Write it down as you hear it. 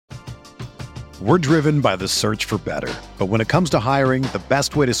We're driven by the search for better. But when it comes to hiring, the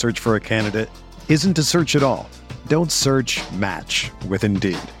best way to search for a candidate isn't to search at all. Don't search, match with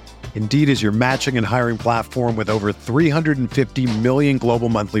Indeed. Indeed is your matching and hiring platform with over 350 million global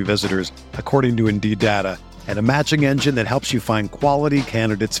monthly visitors, according to Indeed data, and a matching engine that helps you find quality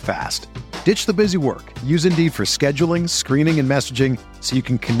candidates fast. Ditch the busy work. Use Indeed for scheduling, screening, and messaging so you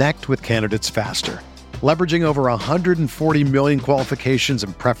can connect with candidates faster. Leveraging over 140 million qualifications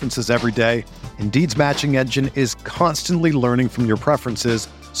and preferences every day, Indeed's matching engine is constantly learning from your preferences,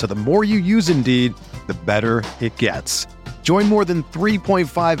 so the more you use Indeed, the better it gets. Join more than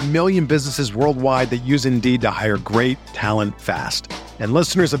 3.5 million businesses worldwide that use Indeed to hire great talent fast. And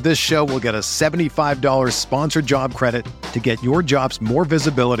listeners of this show will get a $75 sponsored job credit to get your jobs more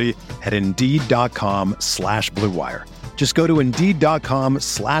visibility at Indeed.com/Blue Wire. Just go to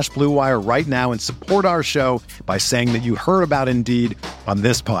Indeed.com/Blue Wire right now and support our show by saying that you heard about Indeed on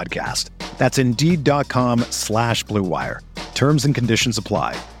this podcast. That's Indeed.com/Blue Wire. Terms and conditions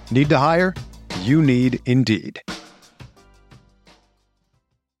apply. Need to hire? You need Indeed.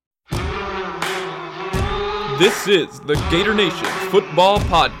 This is the Gator Nation Football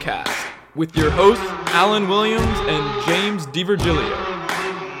Podcast with your hosts, Alan Williams and James DiVirgilio.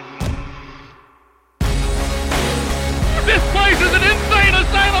 This place is an insane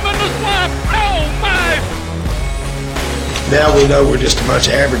asylum in the swamp! Oh my! Now we know we're just a bunch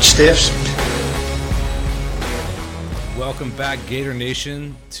of average stiffs. Welcome back, Gator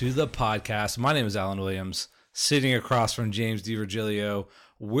Nation, to the podcast. My name is Alan Williams, sitting across from James DiVirgilio.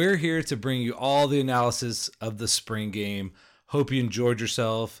 We're here to bring you all the analysis of the spring game. Hope you enjoyed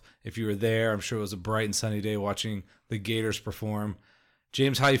yourself. If you were there, I'm sure it was a bright and sunny day watching the Gators perform.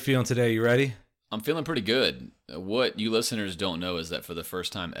 James, how you feeling today? You ready? I'm feeling pretty good. What you listeners don't know is that for the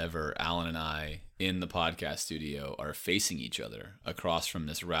first time ever, Alan and I in the podcast studio are facing each other across from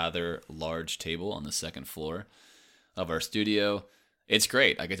this rather large table on the second floor of our studio. It's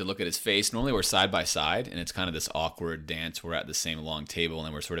great. I get to look at his face. Normally we're side by side, and it's kind of this awkward dance. We're at the same long table,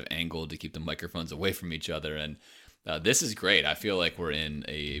 and we're sort of angled to keep the microphones away from each other. And this is great. I feel like we're in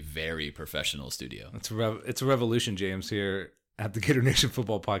a very professional studio. It's a revolution, James, here at the Gator Nation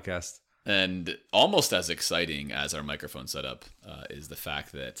Football Podcast. And almost as exciting as our microphone setup is the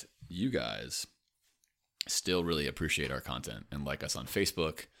fact that you guys still really appreciate our content and like us on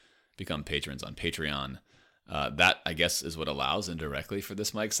Facebook, become patrons on Patreon. That, I guess, is what allows indirectly for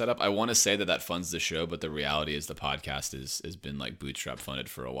this mic setup. I want to say that funds the show, but the reality is the podcast has been like bootstrap funded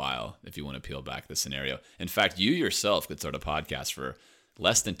for a while, if you want to peel back the scenario. In fact, you yourself could start a podcast for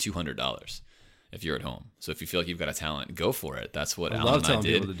less than $200 if you're at home. So if you feel like you've got a talent, go for it. That's what Alan and I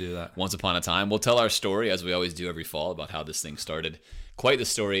did to do that. Once upon a time. We'll tell our story, as we always do every fall, about how this thing started. Quite the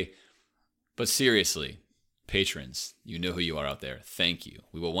story. But seriously, patrons, you know who you are out there. Thank you.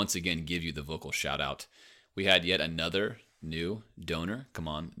 We will once again give you the vocal shout out. We had yet another new donor come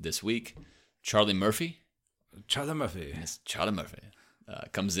on this week. Charlie Murphy. Yes, Charlie Murphy.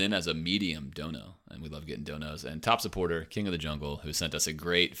 Comes in as a medium dono, and we love getting donos. And top supporter, King of the Jungle, who sent us a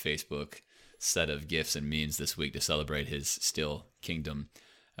great Facebook set of gifts and memes this week to celebrate his still kingdom,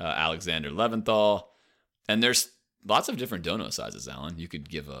 Alexander Leventhal. And there's lots of different dono sizes, Alan. You could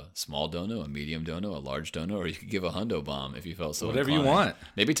give a small dono, a medium dono, a large dono, or you could give a hundo bomb if you felt so whatever inclined. You want.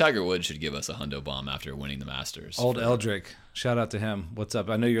 Maybe Tiger Woods should give us a hundo bomb after winning the Masters. Old Eldrick. Shout out to him. What's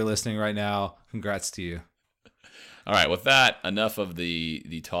up? I know you're listening right now. Congrats to you. All right, with that, enough of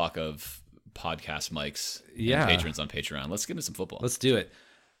the talk of podcast mics and patrons on Patreon. Let's get into some football. Let's do it.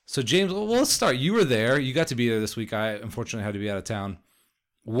 So, James, well, let's start. You were there. You got to be there this week. I, unfortunately, had to be out of town.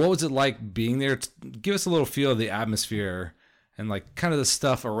 What was it like being there? Give us a little feel of the atmosphere and like kind of the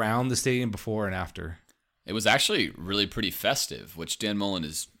stuff around the stadium before and after. It was actually really pretty festive, which Dan Mullen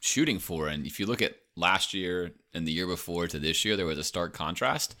is shooting for. And if you look at last year and the year before to this year, there was a stark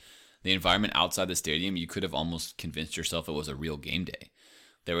contrast. The environment outside the stadium, you could have almost convinced yourself it was a real game day.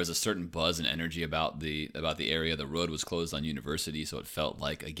 There was a certain buzz and energy about the area. The road was closed on University, so it felt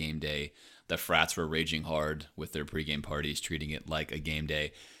like a game day. The frats were raging hard with their pregame parties, treating it like a game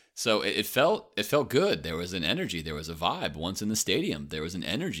day. So it felt good. There was an energy. There was a vibe. Once in the stadium, there was an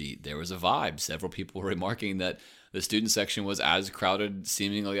energy. There was a vibe. Several people were remarking that the student section was as crowded,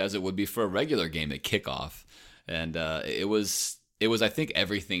 seemingly, as it would be for a regular game at kickoff. And it was, I think,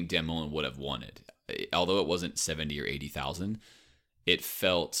 everything Dan Mullen would have wanted. Although it wasn't 70 or 80,000, it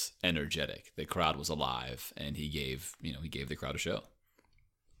felt energetic. The crowd was alive, and he gave the crowd a show.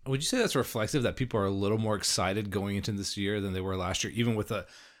 Would you say that's reflective that people are a little more excited going into this year than they were last year, even with a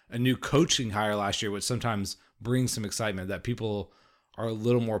new coaching hire last year, which sometimes brings some excitement, that people are a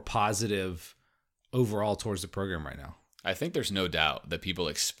little more positive overall towards the program right now? I think there's no doubt that people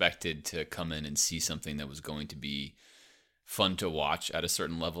expected to come in and see something that was going to be fun to watch at a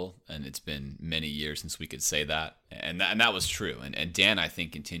certain level, and it's been many years since we could say that, and that was true. And Dan, I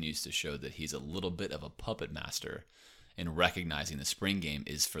think, continues to show that he's a little bit of a puppet master in recognizing the spring game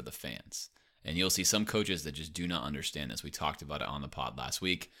is for the fans. And you'll see some coaches that just do not understand this. We talked about it on the pod last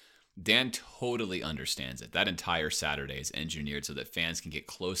week. Dan totally understands it. That entire Saturday is engineered so that fans can get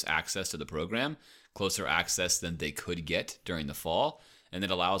close access to the program, closer access than they could get during the fall, and it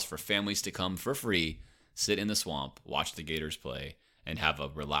allows for families to come for free, sit in the swamp, watch the Gators play, and have a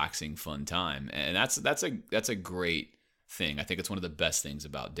relaxing, fun time. And that's a great thing. I think it's one of the best things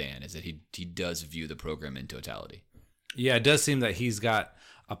about Dan is that he does view the program in totality. Yeah, it does seem that he's got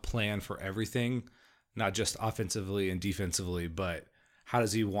a plan for everything, not just offensively and defensively, but how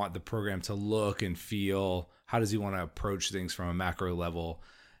does he want the program to look and feel? How does he want to approach things from a macro level?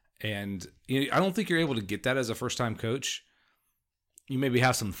 And I don't think you're able to get that as a first-time coach. You maybe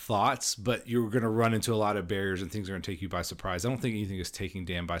have some thoughts, but you're going to run into a lot of barriers and things are going to take you by surprise. I don't think anything is taking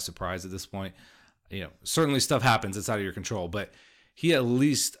Dan by surprise at this point. Certainly stuff happens outside of your control, but he at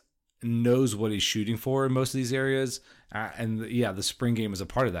least knows what he's shooting for in most of these areas. The spring game is a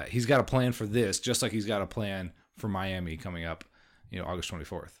part of that. He's got a plan for this, just like he's got a plan for Miami coming up, August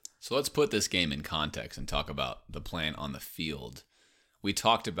 24th. So let's put this game in context and talk about the plan on the field. We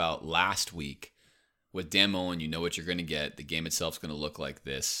talked about last week with Dan Mullen, you know what you're going to get. The game itself is going to look like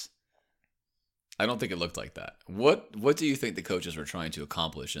this. I don't think it looked like that. What do you think the coaches were trying to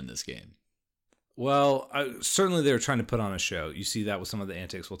accomplish in this game? Well, certainly they were trying to put on a show. You see that with some of the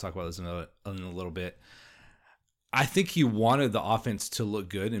antics. We'll talk about this in a little bit. I think he wanted the offense to look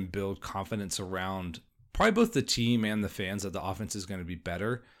good and build confidence around probably both the team and the fans that the offense is going to be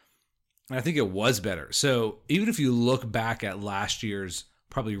better. And I think it was better. So even if you look back at last year's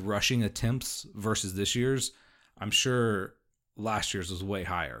probably rushing attempts versus this year's, I'm sure last year's was way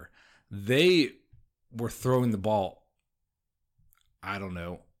higher. They were throwing the ball, I don't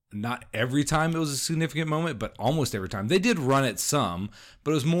know, not every time it was a significant moment, but almost every time. They did run it some,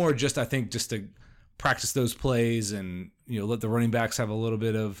 but it was more just, I think, just to practice those plays and, let the running backs have a little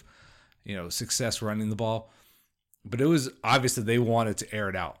bit of, success running the ball. But it was obvious that they wanted to air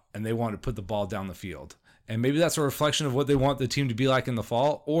it out and they wanted to put the ball down the field. And maybe that's a reflection of what they want the team to be like in the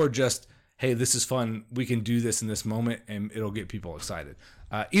fall, or just, hey, this is fun. We can do this in this moment and it'll get people excited.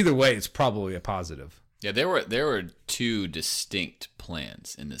 Either way, it's probably a positive. Yeah, there were two distinct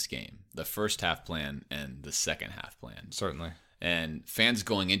plans in this game. The first half plan and the second half plan. Certainly. And fans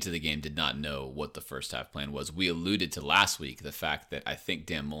going into the game did not know what the first half plan was. We alluded to last week the fact that I think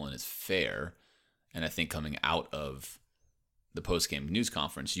Dan Mullen is fair, and I think coming out of the post-game news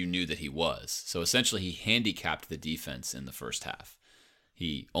conference, you knew that he was. So essentially he handicapped the defense in the first half.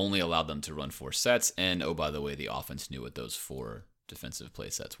 He only allowed them to run 4 sets, and oh, by the way, the offense knew what those 4 defensive play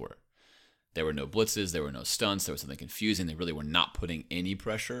sets were. There were no blitzes, there were no stunts, there was something confusing. They really were not putting any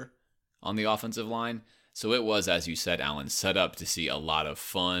pressure on the offensive line. So it was, as you said, Alan, set up to see a lot of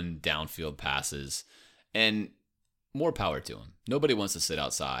fun downfield passes, and more power to him. Nobody wants to sit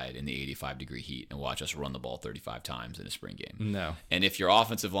outside in the 85-degree heat and watch us run the ball 35 times in a spring game. No. And if your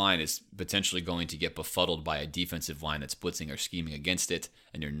offensive line is potentially going to get befuddled by a defensive line that's blitzing or scheming against it,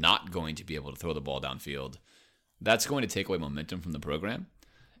 and you're not going to be able to throw the ball downfield, that's going to take away momentum from the program.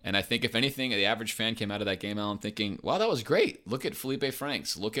 And I think, if anything, the average fan came out of that game, Alan, thinking, wow, that was great. Look at Felipe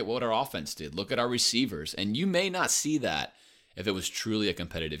Franks. Look at what our offense did. Look at our receivers. And you may not see that if it was truly a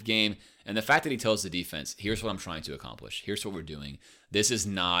competitive game. And the fact that he tells the defense, here's what I'm trying to accomplish. Here's what we're doing. This is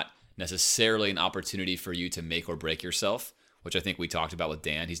not necessarily an opportunity for you to make or break yourself, which I think we talked about with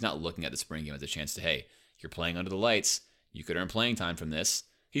Dan. He's not looking at the spring game as a chance to, hey, you're playing under the lights. You could earn playing time from this.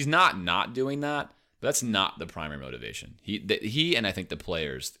 He's not doing that. But that's not the primary motivation. He and I think the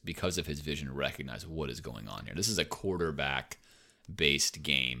players, because of his vision, recognize what is going on here. This is a quarterback-based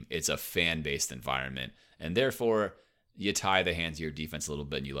game. It's a fan-based environment. And therefore, you tie the hands of your defense a little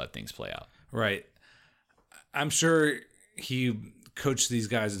bit and you let things play out. Right. I'm sure he coached these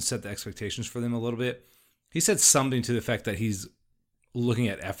guys and set the expectations for them a little bit. He said something to the effect that he's looking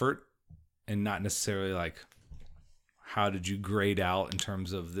at effort and not necessarily like, how did you grade out in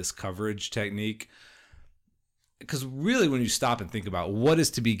terms of this coverage technique? Because really, when you stop and think about what is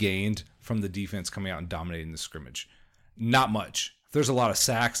to be gained from the defense coming out and dominating the scrimmage, not much. If there's a lot of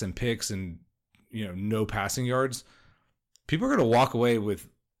sacks and picks and no passing yards, people are going to walk away with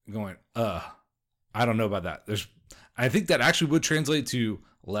going, I don't know about that. I think that actually would translate to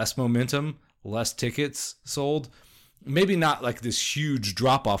less momentum, less tickets sold. Maybe not like this huge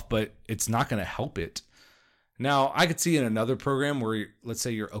drop off, but it's not going to help it. Now, I could see in another program where, let's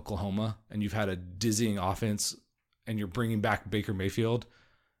say you're Oklahoma and you've had a dizzying offense and you're bringing back Baker Mayfield,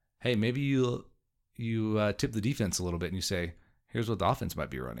 hey, maybe you tip the defense a little bit and you say, here's what the offense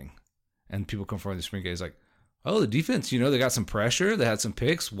might be running. And people come forward in the spring game, it's like, oh, the defense, they got some pressure. They had some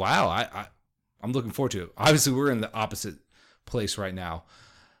picks. Wow, I'm looking forward to it. Obviously, we're in the opposite place right now.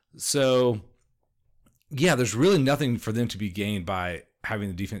 So, yeah, there's really nothing for them to be gained by having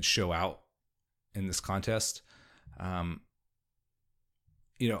the defense show out in this contest. I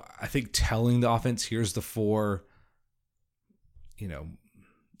think telling the offense, here's the 4,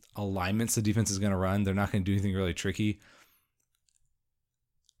 alignments the defense is going to run. They're not going to do anything really tricky.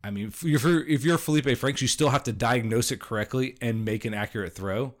 I mean, if you're Felipe Franks, you still have to diagnose it correctly and make an accurate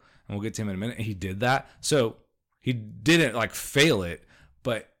throw. And we'll get to him in a minute. And he did that. So he didn't fail it,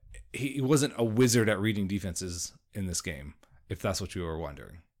 but he wasn't a wizard at reading defenses in this game, if that's what you were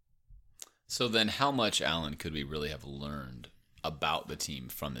wondering. So then how much, Alan, could we really have learned about the team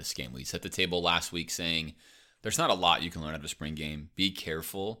from this game? We set the table last week saying there's not a lot you can learn out of a spring game. Be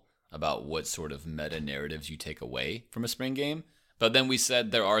careful about what sort of meta narratives you take away from a spring game. But then we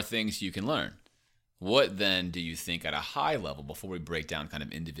said there are things you can learn. What then do you think at a high level, before we break down kind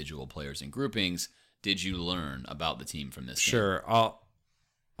of individual players and groupings, did you learn about the team from this game? Sure.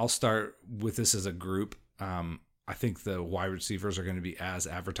 I'll start with this as a group. I think the wide receivers are going to be as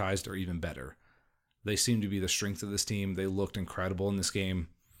advertised or even better. They seem to be the strength of this team. They looked incredible in this game.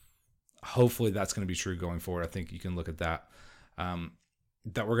 Hopefully that's going to be true going forward. I think you can look at that.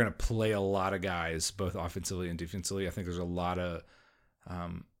 That we're going to play a lot of guys, both offensively and defensively. I think there's a lot of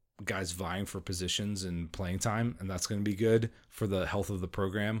guys vying for positions and playing time, and that's going to be good for the health of the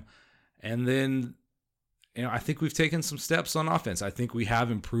program. And then, I think we've taken some steps on offense. I think we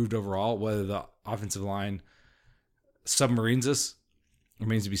have improved overall. Whether the offensive line submarines us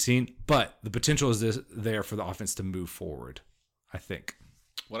remains to be seen, but the potential is there for the offense to move forward, I think.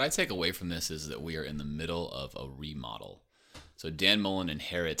 What I take away from this is that we are in the middle of a remodel. So Dan Mullen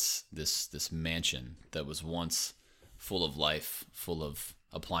inherits this mansion that was once full of life, full of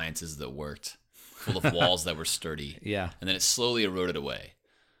appliances that worked, full of walls that were sturdy. Yeah. And then it slowly eroded away.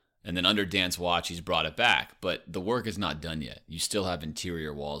 And then under Dan's watch, he's brought it back. But the work is not done yet. You still have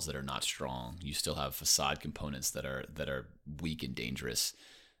interior walls that are not strong. You still have facade components that are weak and dangerous.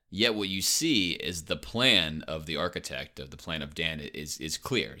 Yet what you see is the plan of the architect, of the plan of Dan, is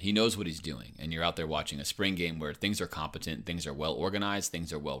clear. He knows what he's doing. And you're out there watching a spring game where things are competent, things are well organized,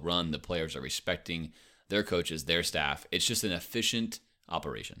 things are well run. The players are respecting their coaches, their staff. It's just an efficient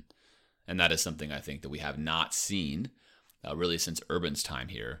operation. And that is something I think that we have not seen really since Urban's time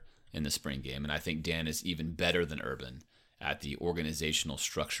here in the spring game. And I think Dan is even better than Urban at the organizational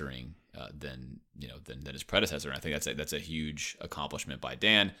structuring than his predecessor. And I think that's a huge accomplishment by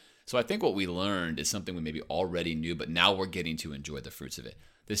Dan. So I think what we learned is something we maybe already knew, but now we're getting to enjoy the fruits of it.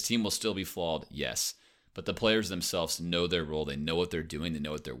 This team will still be flawed, yes, but the players themselves know their role. They know what they're doing. They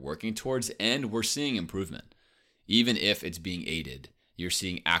know what they're working towards, and we're seeing improvement. Even if it's being aided, you're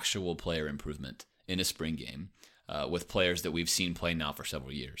seeing actual player improvement in a spring game with players that we've seen play now for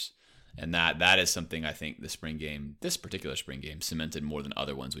several years. And that is something I think this particular spring game, cemented more than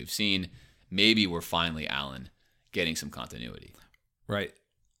other ones we've seen. Maybe we're finally, Alan, getting some continuity. Right.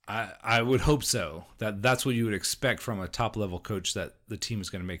 I would hope so. That's what you would expect from a top-level coach, that the team is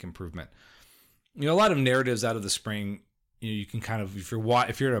going to make improvement. A lot of narratives out of the spring, you can kind of,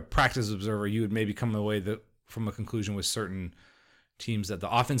 if you're a practice observer, you would maybe come away from a conclusion with certain teams that the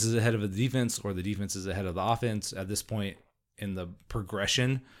offense is ahead of the defense or the defense is ahead of the offense at this point in the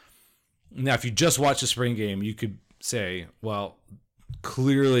progression. Now, if you just watch the spring game, you could say, well,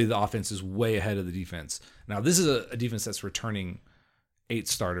 clearly the offense is way ahead of the defense. Now, this is a defense that's returning 8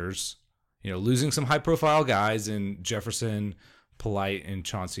 starters, losing some high-profile guys in Jefferson, Polite, and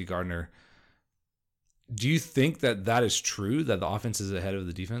Chauncey Gardner. Do you think that is true, that the offense is ahead of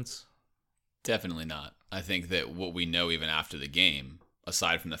the defense? Definitely not. I think that what we know even after the game,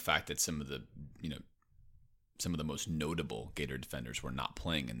 aside from the fact that some of the most notable Gator defenders were not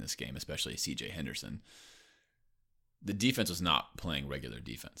playing in this game, especially C.J. Henderson, the defense was not playing regular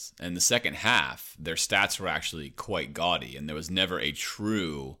defense. And the second half, their stats were actually quite gaudy, and there was never a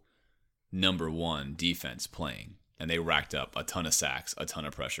true number one defense playing. And they racked up a ton of sacks, a ton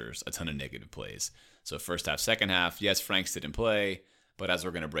of pressures, a ton of negative plays. So first half, second half, yes, Franks didn't play, but as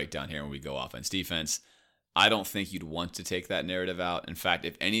we're going to break down here when we go offense-defense, I don't think you'd want to take that narrative out. In fact,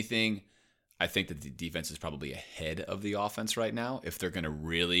 if anything, I think that the defense is probably ahead of the offense right now if they're going to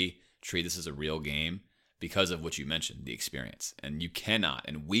really treat this as a real game because of what you mentioned, the experience. And you cannot,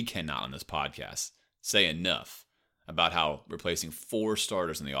 and we cannot on this podcast, say enough about how replacing 4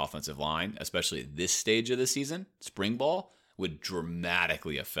 starters in the offensive line, especially at this stage of the season, spring ball, would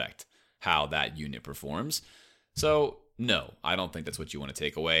dramatically affect how that unit performs. So, no, I don't think that's what you want to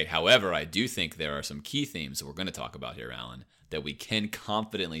take away. However, I do think there are some key themes that we're going to talk about here, Alan, that we can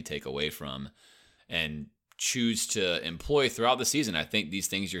confidently take away from and choose to employ throughout the season. I think these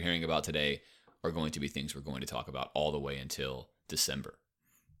things you're hearing about today are going to be things we're going to talk about all the way until December.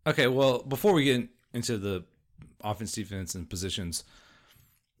 Okay, well, before we get into the offense, defense, and positions,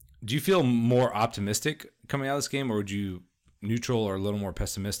 do you feel more optimistic coming out of this game, or would you neutral or a little more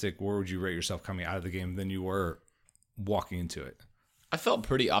pessimistic? Where would you rate yourself coming out of the game than you were walking into it? I felt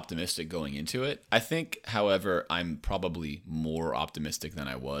pretty optimistic going into it. I think, however, I'm probably more optimistic than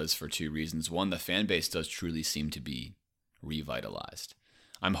I was for two reasons. One, the fan base does truly seem to be revitalized.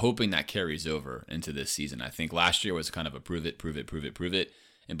 I'm hoping that carries over into this season. I think last year was kind of a prove it.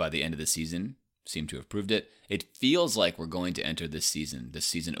 And by the end of the season, seemed to have proved it. It feels like we're going to enter this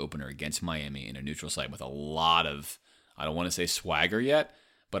season opener against Miami in a neutral site with a lot of, I don't want to say swagger yet,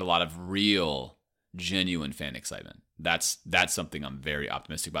 but a lot of real, genuine fan excitement. That's something I'm very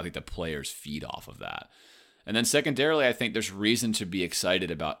optimistic about. I think the players feed off of that. And then secondarily, I think there's reason to be excited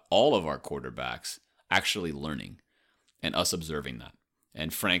about all of our quarterbacks actually learning and us observing that.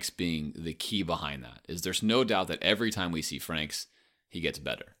 And Franks being the key behind that. There's no doubt that every time we see Franks, he gets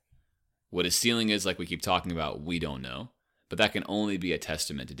better. What his ceiling is, like we keep talking about, we don't know. But that can only be a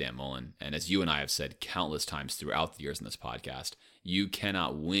testament to Dan Mullen. And as you and I have said countless times throughout the years in this podcast, you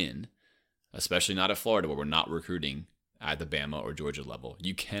cannot win, especially not at Florida where we're not recruiting at the Bama or Georgia level.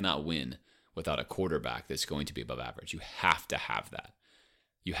 You cannot win without a quarterback that's going to be above average. You have to have that.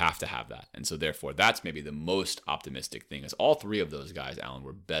 You have to have that. And so therefore, that's maybe the most optimistic thing is all three of those guys, Alan,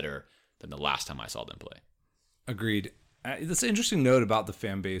 were better than the last time I saw them play. Agreed. That's an interesting note about the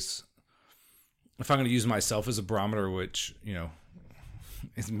fan base. If I'm going to use myself as a barometer, which,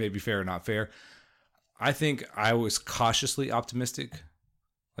 is maybe fair or not fair, I think I was cautiously optimistic.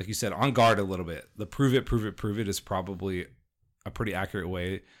 Like you said, on guard a little bit. The prove it is probably a pretty accurate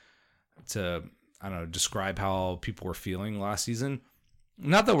way to, describe how people were feeling last season.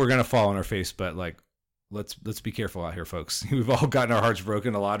 Not that we're going to fall on our face, but let's be careful out here, folks. We've all gotten our hearts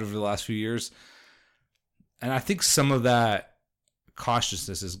broken a lot over the last few years. And I think some of that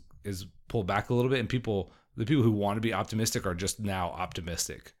cautiousness is pulled back a little bit, and the people who want to be optimistic are just now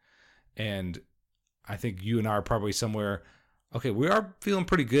optimistic. And I think you and I are probably somewhere, okay, we are feeling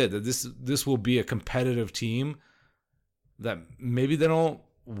pretty good that this will be a competitive team that maybe they don't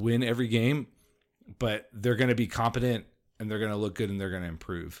win every game, but they're going to be competent and they're going to look good and they're going to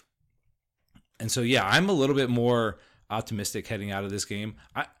improve. And so, yeah, I'm a little bit more optimistic heading out of this game.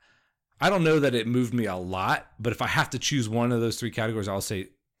 I don't know that it moved me a lot, but if I have to choose one of those three categories, I'll say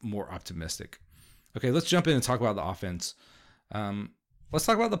more optimistic. Okay, let's jump in and talk about the offense. Let's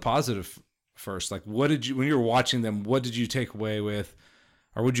talk about the positive first. Like, when you were watching them, what did you take away with,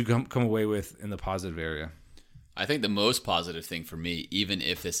 or would you come away with in the positive area? I think the most positive thing for me, even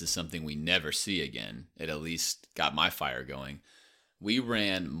if this is something we never see again, it at least got my fire going. We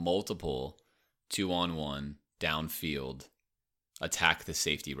ran multiple 2-on-1 downfield attack the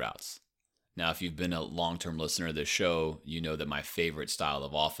safety routes. Now, if you've been a long-term listener of this show, you know that my favorite style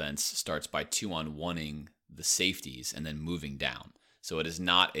of offense starts by 2-on-1ing the safeties and then moving down. So it is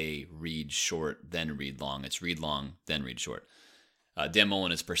not a read short, then read long. It's read long, then read short. Dan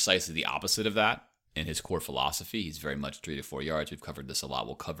Mullen is precisely the opposite of that in his core philosophy. He's very much 3 to 4 yards. We've covered this a lot.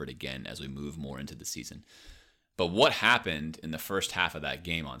 We'll cover it again as we move more into the season. But what happened in the first half of that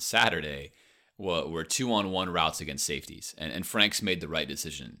game on Saturday were 2-on-1 routes against safeties. And Franks made the right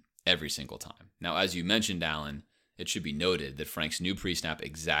decision every single time. Now, as you mentioned, Alan, it should be noted that Franks knew pre-snap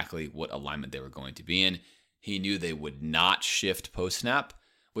exactly what alignment they were going to be in. He knew they would not shift post-snap,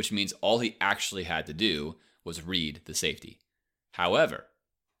 which means all he actually had to do was read the safety. However,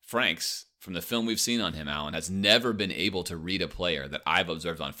 Franks, from the film we've seen on him, Alan, has never been able to read a player that I've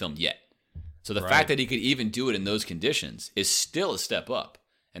observed on film yet. So the fact that he could even do it in those conditions is still a step up.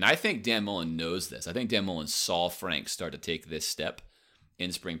 And I think Dan Mullen knows this. I think Dan Mullen saw Franks start to take this step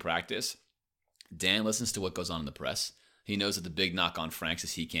in spring practice. Dan listens to what goes on in the press. He knows that the big knock on Franks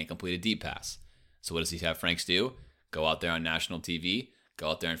is he can't complete a deep pass. So what does he have Franks do? Go out there on national TV, go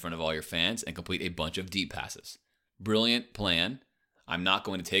out there in front of all your fans, and complete a bunch of deep passes. Brilliant plan. I'm not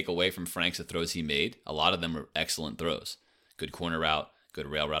going to take away from Franks the throws he made. A lot of them are excellent throws. Good corner route, good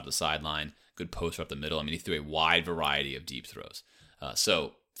rail route to the sideline, good post route up the middle. I mean, he threw a wide variety of deep throws.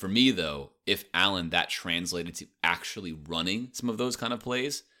 So for me, though, if Allen that translated to actually running some of those kind of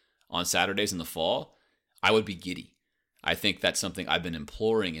plays on Saturdays in the fall, I would be giddy. I think that's something I've been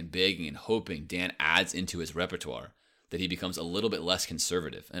imploring and begging and hoping Dan adds into his repertoire, that he becomes a little bit less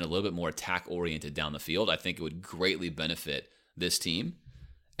conservative and a little bit more attack-oriented down the field. I think it would greatly benefit this team.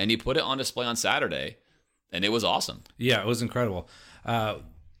 And he put it on display on Saturday. And it was awesome. Yeah, it was incredible.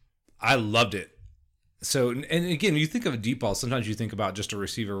 I loved it. So, and again, you think of a deep ball, sometimes you think about just a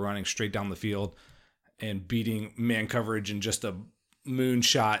receiver running straight down the field and beating man coverage and just a moon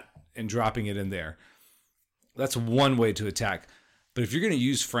shot and dropping it in there. That's one way to attack. But if you're going to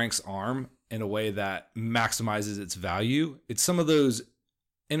use Frank's arm in a way that maximizes its value, it's some of those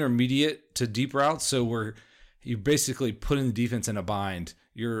intermediate to deep routes. So where you're basically putting the defense in a bind,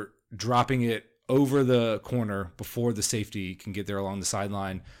 you're dropping it over the corner before the safety can get there along the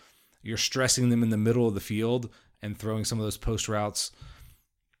sideline. You're stressing them in the middle of the field and throwing some of those post routes.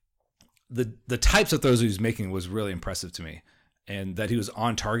 The types of throws he was making was really impressive to me, and that he was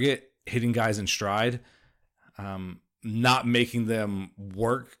on target, hitting guys in stride, not making them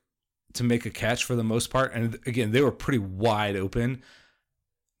work to make a catch for the most part. And again, they were pretty wide open.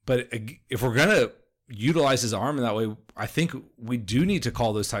 But if we're going to utilize his arm in that way, I think we do need to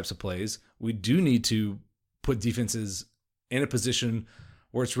call those types of plays. We do need to put defenses in a position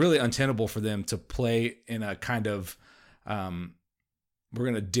where it's really untenable for them to play in a kind of we're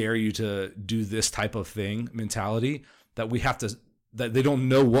going to dare you to do this type of thing mentality, that we have to, that they don't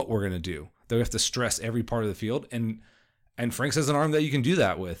know what we're going to do. They have to stress every part of the field. And Franks has an arm that you can do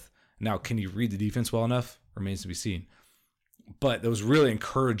that with. Now, can you read the defense well enough? Remains to be seen. But it was really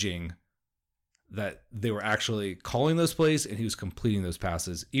encouraging that they were actually calling those plays and he was completing those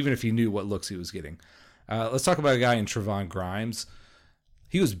passes, even if he knew what looks he was getting. Let's talk about a guy in Trevon Grimes.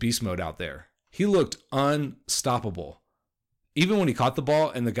 He was beast mode out there. He looked unstoppable. Even when he caught the ball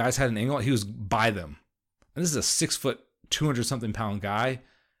and the guys had an angle, he was by them. And this is a 6 foot, 200-something pound guy.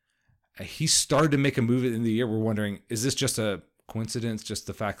 He started to make a move in the year. We're wondering, is this just a coincidence? Just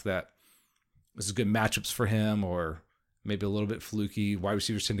the fact that this is good matchups for him, or maybe a little bit fluky. Wide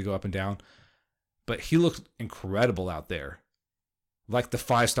receivers tend to go up and down. But he looked incredible out there. Like the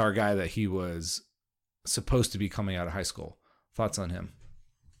 5-star guy that he was supposed to be coming out of high school. Thoughts on him?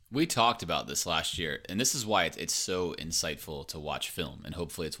 We talked about this last year, and this is why it's so insightful to watch film. And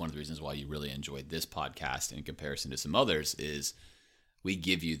hopefully it's one of the reasons why you really enjoyed this podcast in comparison to some others, is we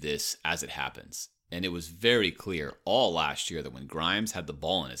give you this as it happens. And it was very clear all last year that when Grimes had the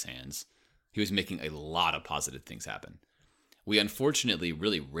ball in his hands, he was making a lot of positive things happen. We unfortunately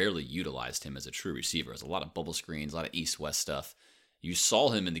really rarely utilized him as a true receiver. There's a lot of bubble screens, a lot of east-west stuff. You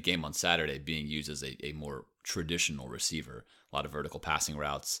saw him in the game on Saturday being used as a more traditional receiver. A lot of vertical passing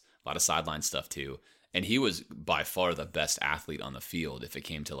routes, a lot of sideline stuff too. And he was by far the best athlete on the field if it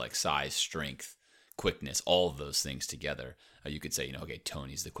came to like size, strength, quickness, all of those things together. You could say, okay,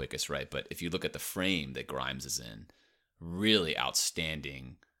 Tony's the quickest, right? But if you look at the frame that Grimes is in, really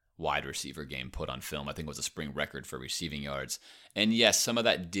outstanding wide receiver game put on film. I think it was a spring record for receiving yards. And yes, some of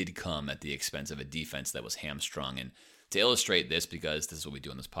that did come at the expense of a defense that was hamstrung. And to illustrate this, because this is what we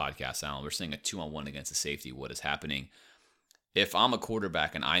do on this podcast, Alan, we're seeing a 2-on-1 against a safety. What is happening? If I'm a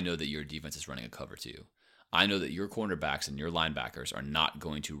quarterback and I know that your defense is running a cover 2, I know that your cornerbacks and your linebackers are not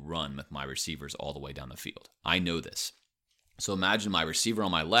going to run with my receivers all the way down the field. I know this. So imagine my receiver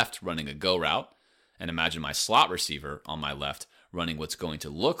on my left running a go route, and imagine my slot receiver on my left running what's going to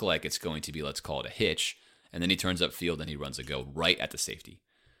look like it's going to be, let's call it a hitch, and then he turns upfield and he runs a go right at the safety.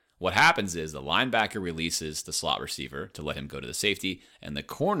 What happens is the linebacker releases the slot receiver to let him go to the safety, and the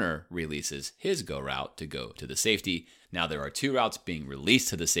corner releases his go route to go to the safety. Now there are 2 routes being released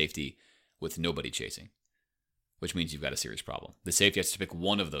to the safety with nobody chasing, which means you've got a serious problem. The safety has to pick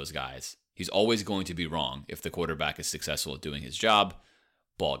one of those guys. He's always going to be wrong. If the quarterback is successful at doing his job,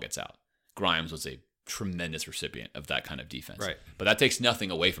 ball gets out. Grimes was a tremendous recipient of that kind of defense. Right. But that takes nothing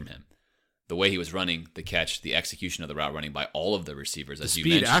away from him. The way he was running the catch, the execution of the route running by all of the receivers, as you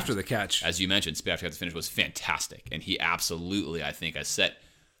mentioned. Speed after the catch. As you mentioned, speed after the finish was fantastic. And he absolutely, I think, has set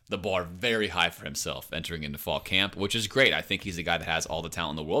the bar very high for himself entering into fall camp, which is great. I think he's a guy that has all the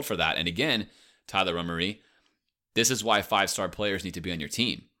talent in the world for that. And again, Tyler Rummery, this is why 5-star players need to be on your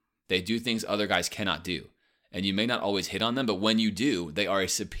team. They do things other guys cannot do. And you may not always hit on them, but when you do, they are a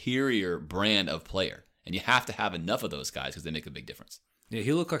superior brand of player. And you have to have enough of those guys because they make a big difference. Yeah,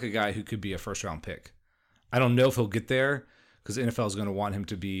 he looked like a guy who could be a first-round pick. I don't know if he'll get there because the NFL is going to want him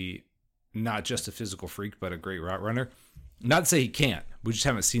to be not just a physical freak, but a great route runner. Not to say he can't. We just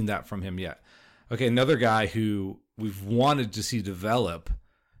haven't seen that from him yet. Okay, another guy who we've wanted to see develop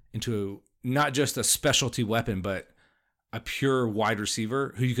into not just a specialty weapon, but a pure wide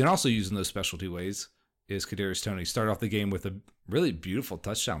receiver who you can also use in those specialty ways is Kadarius Toney. Started off the game with a really beautiful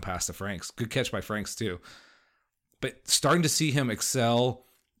touchdown pass to Franks. Good catch by Franks too. But starting to see him excel,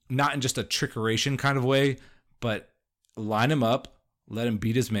 not in just a trickeration kind of way, but line him up, let him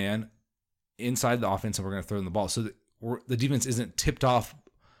beat his man inside the offense, and we're going to throw him the ball. So the defense isn't tipped off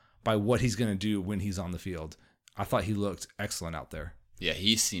by what he's going to do when he's on the field. I thought he looked excellent out there. Yeah,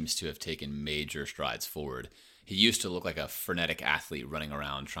 he seems to have taken major strides forward. He used to look like a frenetic athlete running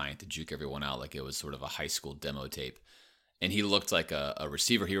around trying to juke everyone out like it was sort of a high school demo tape. And he looked like a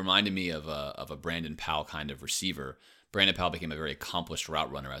receiver. He reminded me of a Brandon Powell kind of receiver. Brandon Powell became a very accomplished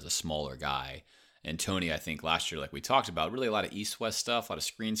route runner as a smaller guy. And Tony, I think last year, like we talked about, really a lot of east-west stuff, a lot of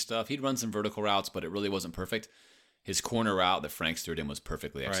screen stuff. He'd run some vertical routes, but it really wasn't perfect. His corner route that Franks threw in was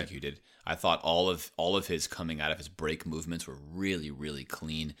perfectly executed. Right. I thought all of his coming out of his break movements were really, really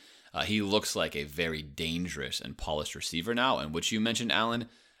clean. He looks like a very dangerous and polished receiver now, and what you mentioned, Alan,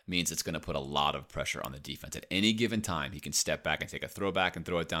 means it's going to put a lot of pressure on the defense. At any given time, he can step back and take a throwback and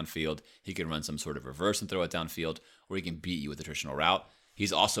throw it downfield. He can run some sort of reverse and throw it downfield, or he can beat you with a traditional route.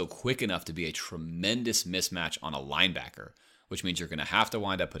 He's also quick enough to be a tremendous mismatch on a linebacker, which means you're going to have to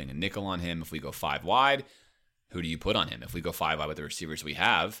wind up putting a nickel on him. If we go 5 wide, who do you put on him? If we go 5 wide with the receivers we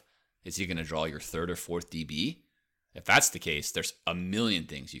have, is he going to draw your 3rd or 4th DB? If that's the case, there's a million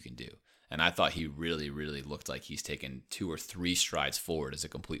things you can do. And I thought he really, really looked like he's taken 2 or 3 strides forward as a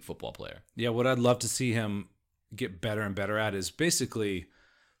complete football player. Yeah, what I'd love to see him get better and better at is basically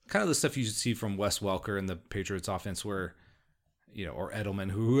kind of the stuff you should see from Wes Welker in the Patriots offense where, or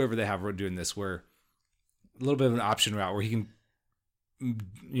Edelman, whoever they have doing this, where a little bit of an option route where he can,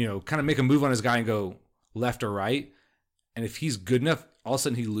 kind of make a move on his guy and go left or right. And if he's good enough, all of a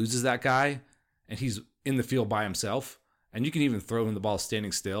sudden he loses that guy and he's in the field by himself. And you can even throw him the ball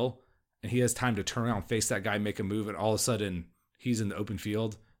standing still. And he has time to turn around, face that guy, make a move, and all of a sudden he's in the open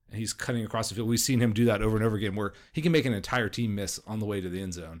field and he's cutting across the field. We've seen him do that over and over again where he can make an entire team miss on the way to the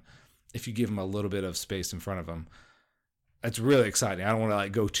end zone if you give him a little bit of space in front of him. That's really exciting. I don't want to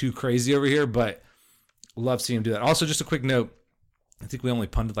go too crazy over here, but love seeing him do that. Also, just a quick note. I think we only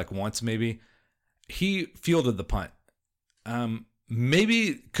punted once maybe. He fielded the punt.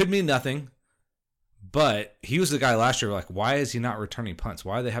 Maybe could mean nothing. But he was the guy last year, why is he not returning punts?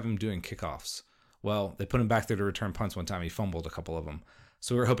 Why do they have him doing kickoffs? Well, they put him back there to return punts one time. He fumbled a couple of them.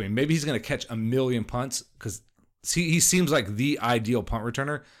 So we're hoping maybe he's going to catch a million punts because he seems like the ideal punt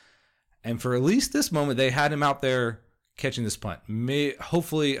returner. And for at least this moment, they had him out there catching this punt.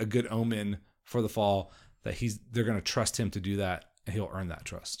 Hopefully a good omen for the fall that they're going to trust him to do that, and he'll earn that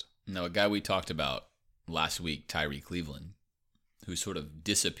trust. Now, a guy we talked about last week, Tyree Cleveland, who sort of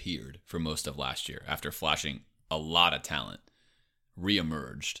disappeared for most of last year after flashing a lot of talent,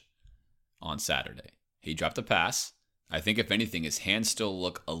 reemerged on Saturday. He dropped a pass. I think, if anything, his hands still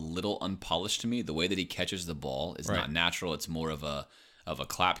look a little unpolished to me. The way that he catches the ball is not natural. It's more of a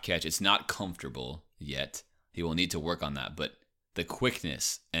clap catch. It's not comfortable yet. He will need to work on that. But the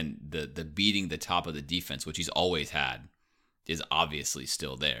quickness and the beating the top of the defense, which he's always had, is obviously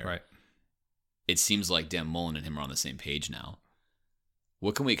still there. Right. It seems like Dan Mullen and him are on the same page now.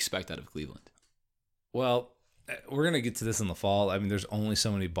 What can we expect out of Cleveland? Well, we're going to get to this in the fall. I mean, there's only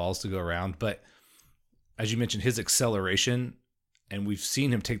so many balls to go around. But as you mentioned, his acceleration, and we've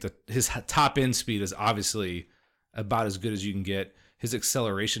seen him take his top end speed is obviously about as good as you can get. His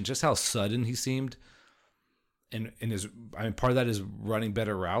acceleration, just how sudden he seemed. And part of that is running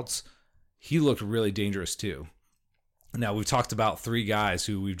better routes. He looked really dangerous too. Now, we've talked about 3 guys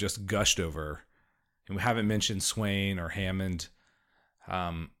who we've just gushed over, and we haven't mentioned Swain or Hammond,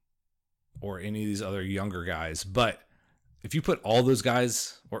 or any of these other younger guys. But if you put all those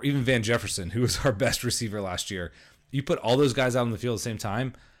guys, or even Van Jefferson, who was our best receiver last year, you put all those guys out on the field at the same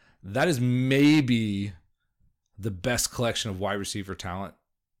time, that is maybe the best collection of wide receiver talent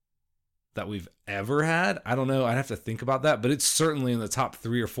that we've ever had. I don't know. I'd have to think about that, but it's certainly in the top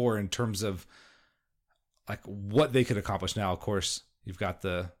 3 or 4 in terms of what they could accomplish. Now, of course, you've got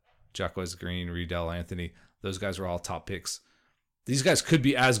the Jacquez Green, Riedel Anthony. Those guys were all top picks. These guys could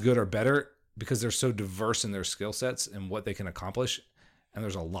be as good or better because they're so diverse in their skill sets and what they can accomplish, and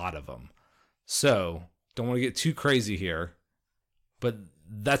there's a lot of them. So don't want to get too crazy here, but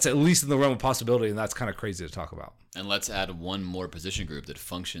that's at least in the realm of possibility, and that's kind of crazy to talk about. And let's add one more position group that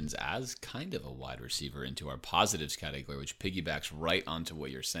functions as kind of a wide receiver into our positives category, which piggybacks right onto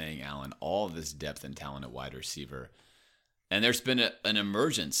what you're saying, Alan. All of this depth and talent at wide receiver. And there's been an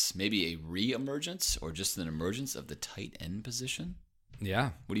emergence, maybe a re-emergence, or just an emergence of the tight end position.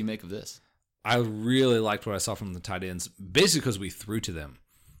 Yeah. What do you make of this? I really liked what I saw from the tight ends, basically because we threw to them.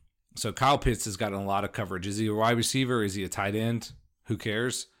 So Kyle Pitts has gotten a lot of coverage. Is he a wide receiver? Is he a tight end? Who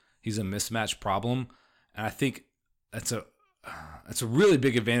cares? He's a mismatch problem. And I think that's a really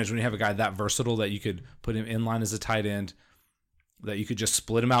big advantage when you have a guy that versatile that you could put him in line as a tight end, that you could just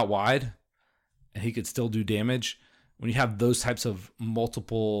split him out wide and he could still do damage. When you have those types of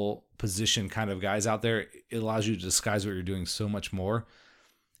multiple position kind of guys out there, it allows you to disguise what you're doing so much more.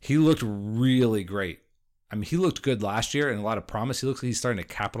 he looked really great. I mean, he looked good last year and a lot of promise. He looks like he's starting to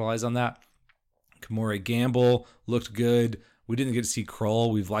capitalize on that. Kamari Gamble looked good. We didn't get to see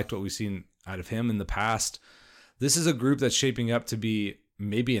Kroll. We've liked what we've seen out of him in the past. This is a group that's shaping up to be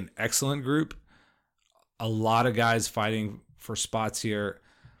maybe an excellent group. A lot of guys fighting for spots here.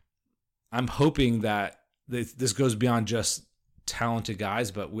 I'm hoping that this goes beyond just talented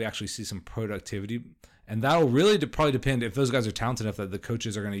guys, but we actually see some productivity. And that'll really probably depend if those guys are talented enough that the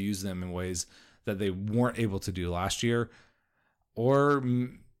coaches are going to use them in ways that they weren't able to do last year. Or,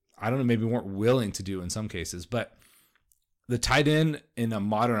 I don't know, maybe weren't willing to do in some cases. But the tight end in a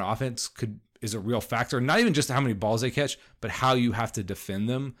modern offense is a real factor. Not even just how many balls they catch, but how you have to defend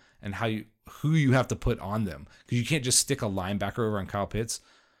them and who you have to put on them. Because you can't just stick a linebacker over on Kyle Pitts.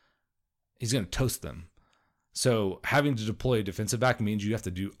 He's going to toast them. So having to deploy a defensive back means you have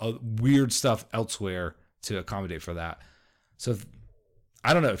to do weird stuff elsewhere to accommodate for that. So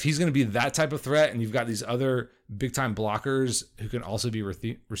I don't know if he's going to be that type of threat, and you've got these other big-time blockers who can also be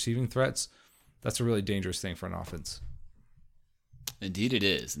receiving threats. That's a really dangerous thing for an offense. Indeed it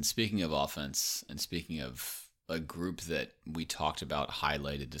is. And speaking of offense, and speaking of a group that we talked about,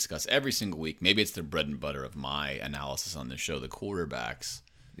 highlighted, discussed every single week, maybe it's the bread and butter of my analysis on this show, the quarterbacks.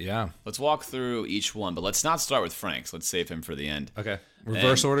 Yeah. Let's walk through each one, but let's not start with Franks. Let's save him for the end. Okay.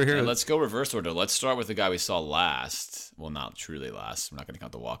 Reverse order here? Let's go reverse order. Let's start with the guy we saw last. Well, not truly last. We're not going to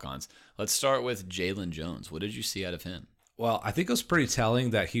count the walk-ons. Let's start with Jalen Jones. What did you see out of him? Well, I think it was pretty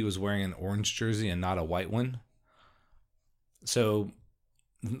telling that he was wearing an orange jersey and not a white one. So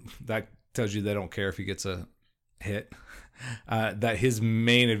that tells you they don't care if he gets a hit. That his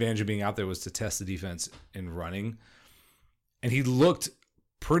main advantage of being out there was to test the defense in running. And he looked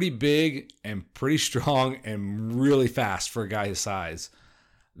pretty big and pretty strong and really fast for a guy his size.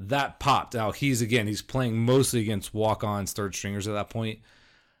 That popped. Now, he's playing mostly against walk-ons, third stringers at that point,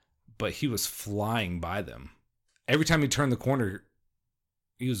 but he was flying by them. Every time he turned the corner,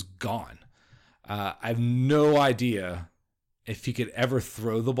 he was gone. I have no idea if he could ever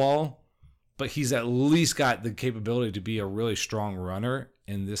throw the ball, but he's at least got the capability to be a really strong runner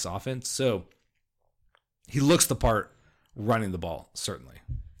in this offense. So he looks the part running the ball, certainly.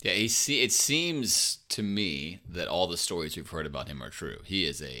 Yeah, it seems to me that all the stories we've heard about him are true. He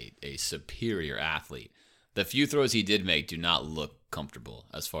is a superior athlete. The few throws he did make do not look comfortable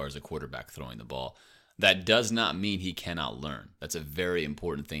as far as a quarterback throwing the ball. That does not mean he cannot learn. That's a very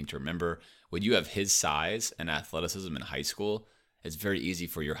important thing to remember. When you have his size and athleticism in high school, it's very easy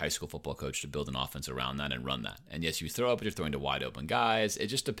for your high school football coach to build an offense around that and run that. And yes, you throw up, but you're throwing to wide open guys. It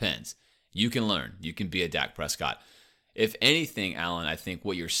just depends. You can learn. You can be a Dak Prescott. If anything, Alan, I think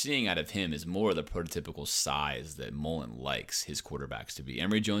what you're seeing out of him is more of the prototypical size that Mullen likes his quarterbacks to be.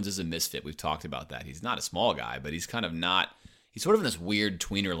 Emory Jones is a misfit. We've talked about that. He's not a small guy, but he's kind of not. He's sort of in this weird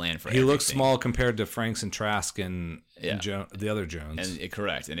tweener land for everything. He looks small compared to Franks and Trask and the other Jones. And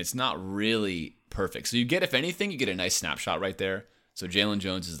correct. And it's not really perfect. So you get, if anything, you get a nice snapshot right there. So Jalen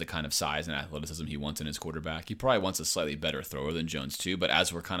Jones is the kind of size and athleticism he wants in his quarterback. He probably wants a slightly better thrower than Jones too, but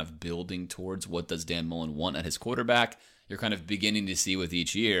as we're kind of building towards what does Dan Mullen want at his quarterback, you're kind of beginning to see with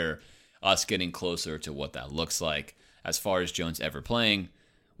each year us getting closer to what that looks like. As far as Jones ever playing,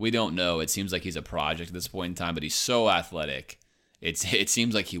 we don't know. It seems like he's a project at this point in time, but he's so athletic. It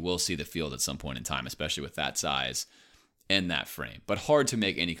seems like he will see the field at some point in time, especially with that size and that frame. But hard to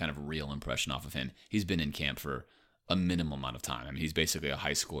make any kind of real impression off of him. He's been in camp for a minimum amount of time. I mean, he's basically a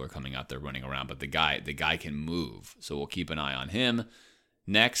high schooler coming out there running around, but the guy can move. So we'll keep an eye on him.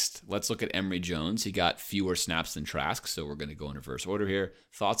 Next, let's look at Emory Jones. He got fewer snaps than Trask, so we're going to go in reverse order here.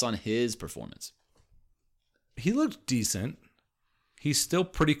 Thoughts on his performance? He looked decent. He's still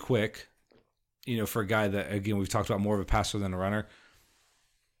pretty quick, for a guy that, again, we've talked about more of a passer than a runner.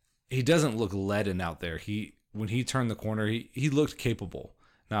 He doesn't look leaden out there. When he turned the corner, he looked capable.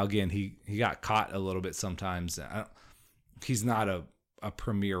 Now, again, he got caught a little bit sometimes. He's not a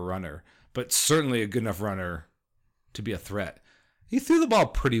premier runner, but certainly a good enough runner to be a threat. He threw the ball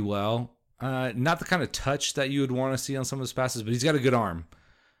pretty well. Not the kind of touch that you would want to see on some of his passes, but he's got a good arm.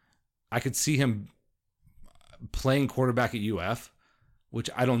 I could see him playing quarterback at UF, which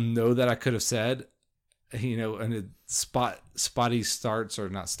I don't know that I could have said, and a spotty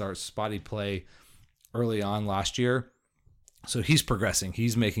play early on last year. So he's progressing.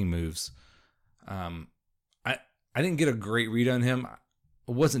 He's making moves. I didn't get a great read on him.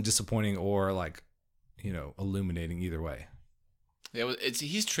 It wasn't disappointing or illuminating either way. Yeah,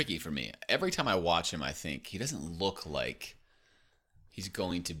 he's tricky for me. Every time I watch him, I think he doesn't look like he's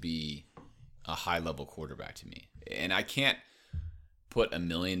going to be a high-level quarterback to me. And I can't put a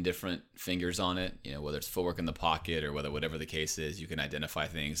million different fingers on it, whether it's footwork in the pocket or whatever the case is, you can identify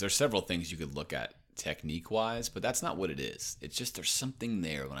things. There's several things you could look at technique-wise, but that's not what it is. It's just there's something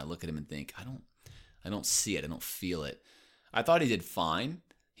there when I look at him and think, I don't see it. I don't feel it. I thought he did fine.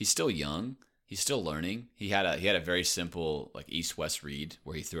 He's still young. He's still learning. He had a very simple like east-west read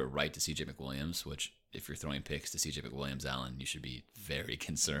where he threw it right to C.J. McWilliams, which if you're throwing picks to C.J. McWilliams, Allen, you should be very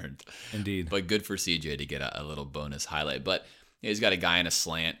concerned. Indeed. But good for C.J. to get a little bonus highlight. But he's got a guy in a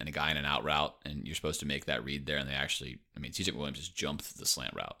slant and a guy in an out route, and you're supposed to make that read there. And C.J. McWilliams just jumped the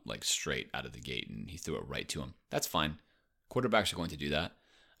slant route like straight out of the gate, and he threw it right to him. That's fine. Quarterbacks are going to do that.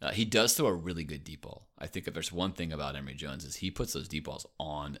 He does throw a really good deep ball. I think if there's one thing about Emory Jones is he puts those deep balls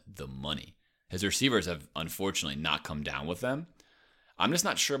on the money. His receivers have unfortunately not come down with them. I'm just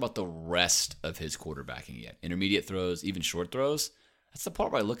not sure about the rest of his quarterbacking yet. Intermediate throws, even short throws. That's the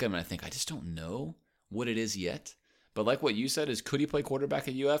part where I look at him and I think, I just don't know what it is yet. But like what you said is, could he play quarterback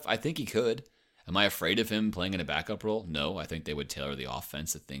at UF? I think he could. Am I afraid of him playing in a backup role? No, I think they would tailor the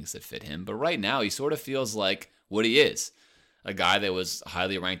offense to things that fit him. But right now, he sort of feels like what he is. A guy that was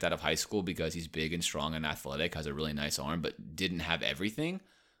highly ranked out of high school because he's big and strong and athletic, has a really nice arm, but didn't have everything,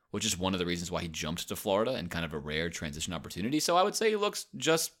 which is one of the reasons why he jumped to Florida and kind of a rare transition opportunity. So I would say he looks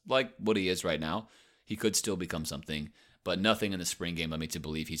just like what he is right now. He could still become something, but nothing in the spring game led me to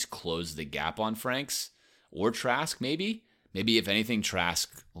believe he's closed the gap on Franks or Trask, maybe. Maybe, if anything,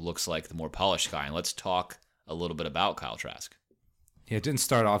 Trask looks like the more polished guy. And let's talk a little bit about Kyle Trask. Yeah, it didn't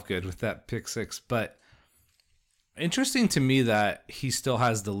start off good with that pick six, but interesting to me that he still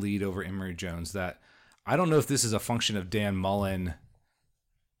has the lead over Emory Jones. That I don't know if this is a function of Dan Mullen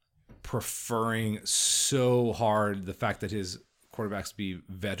preferring so hard the fact that his quarterbacks be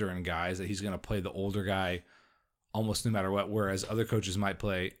veteran guys, that he's going to play the older guy almost no matter what, whereas other coaches might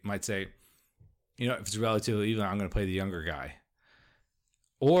say, if it's relatively even, I'm going to play the younger guy.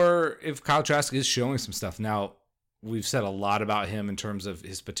 Or if Kyle Trask is showing some stuff. Now, we've said a lot about him in terms of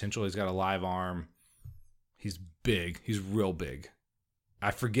his potential. He's got a live arm. He's big. He's real big.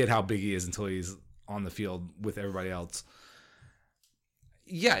 I forget how big he is until he's on the field with everybody else.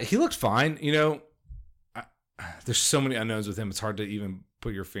 Yeah, he looked fine. There's so many unknowns with him. It's hard to even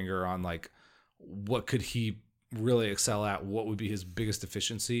put your finger on, like, what could he really excel at? What would be his biggest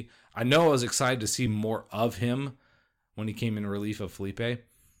deficiency? I know I was excited to see more of him when he came in relief of Felipe.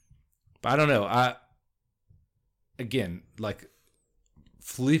 But I don't know. Again,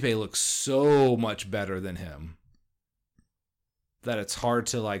 Felipe looks so much better than him that it's hard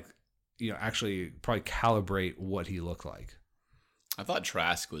to, actually probably calibrate what he looked like. I thought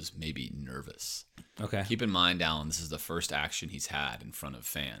Trask was maybe nervous. Okay. Keep in mind, Alan, this is the first action he's had in front of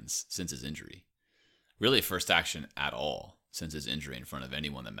fans since his injury. Really, first action at all since his injury in front of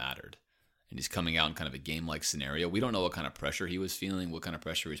anyone that mattered. And he's coming out in kind of a game-like scenario. We don't know what kind of pressure he was feeling, what kind of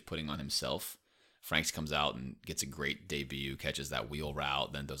pressure he's putting on himself. Franks comes out and gets a great debut, catches that wheel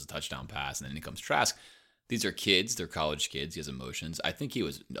route, then does a touchdown pass, and then in comes Trask. These are kids. They're college kids. He has emotions. I think he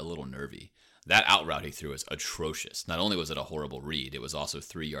was a little nervy. That out route he threw was atrocious. Not only was it a horrible read, it was also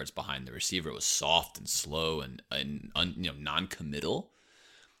 3 yards behind the receiver. It was soft and slow and non-committal.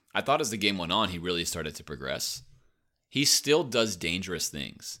 I thought as the game went on, he really started to progress. He still does dangerous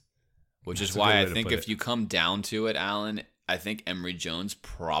things, which is why I think if you come down to it, Alan, I think Emory Jones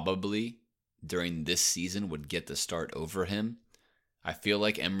probably during this season would get the start over him. I feel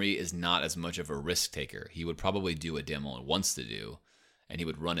like Emory is not as much of a risk taker. He would probably do what Dan Mullen wants to do, and he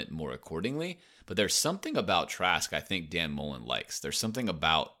would run it more accordingly. But there's something about Trask I think Dan Mullen likes. There's something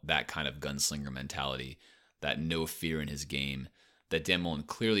about that kind of gunslinger mentality, that no fear in his game, that Dan Mullen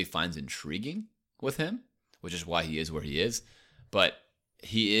clearly finds intriguing with him, which is why he is where he is. But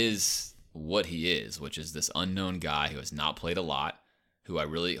he is what he is, which is this unknown guy who has not played a lot, who I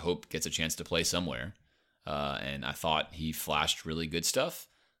really hope gets a chance to play somewhere. And I thought he flashed really good stuff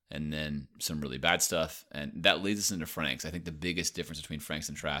and then some really bad stuff. And that leads us into Franks. I think the biggest difference between Franks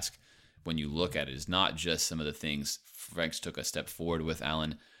and Trask, when you look at it, is not just some of the things Franks took a step forward with,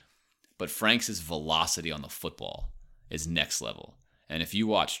 Allen, but Franks' velocity on the football is next level. And if you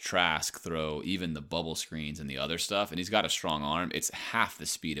watch Trask throw even the bubble screens and the other stuff, and he's got a strong arm, it's half the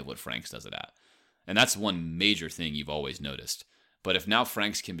speed of what Franks does it at. And that's one major thing you've always noticed. But if now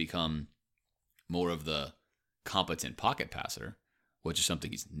Franks can become more of the competent pocket passer, which is something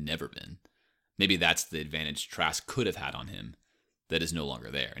he's never been, maybe that's the advantage Trask could have had on him that is no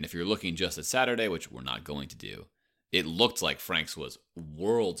longer there. And if you're looking just at Saturday, which we're not going to do, it looked like Franks was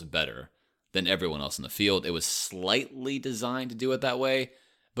worlds better than everyone else in the field. It was slightly designed to do it that way,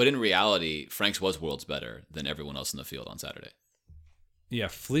 but in reality, Franks was worlds better than everyone else in the field on Saturday. Yeah,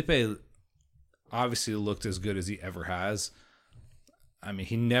 Felipe obviously looked as good as he ever has. I mean,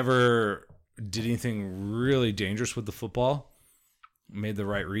 he never did anything really dangerous with the football. Made the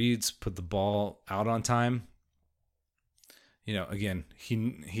right reads, put the ball out on time. You know, again,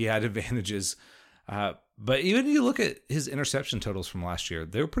 he had advantages. But even if you look at his interception totals from last year,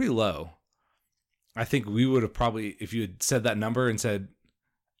 they were pretty low. I think we would have probably, if you had said that number and said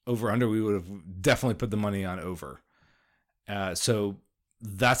over under, we would have definitely put the money on over. So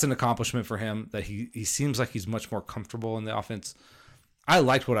that's an accomplishment for him, that he seems like he's much more comfortable in the offense. I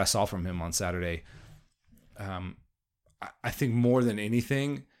liked what I saw from him on Saturday. I think more than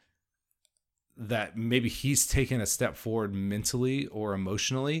anything that maybe he's taken a step forward mentally or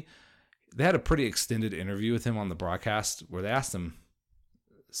emotionally. They had a pretty extended interview with him on the broadcast where they asked him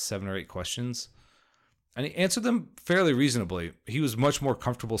 7 or 8 questions, and he answered them fairly reasonably. He was much more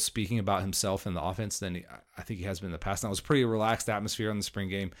comfortable speaking about himself and the offense than I think he has been in the past. Now, it was a pretty relaxed atmosphere in the spring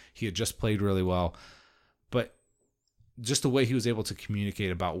game. He had just played really well, but just the way he was able to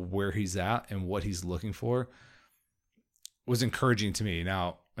communicate about where he's at and what he's looking for was encouraging to me.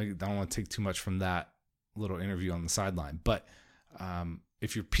 Now, I don't want to take too much from that little interview on the sideline, but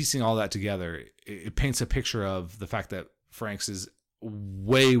if you're piecing all that together, it paints a picture of the fact that Franks is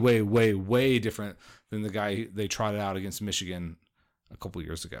way, way, way, way different than the guy they trotted out against Michigan a couple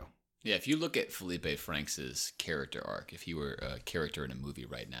years ago. Yeah, if you look at Felipe Franks' character arc, if he were a character in a movie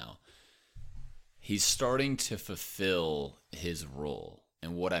right now, he's starting to fulfill his role.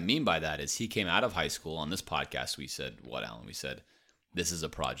 And what I mean by that is he came out of high school. On this podcast, we said, what, Alan? We said, this is a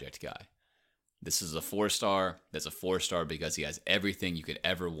project guy. This is a 4-star. That's a 4-star because he has everything you could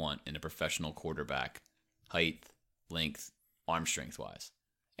ever want in a professional quarterback. Height, length, arm strength-wise.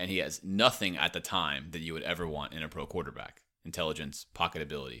 And he has nothing at the time that you would ever want in a pro quarterback. Intelligence, pocket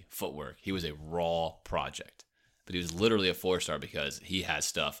ability, footwork. He was a raw project. But he was literally a 4-star because he has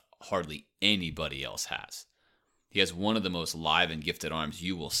stuff hardly anybody else has. He has one of the most live and gifted arms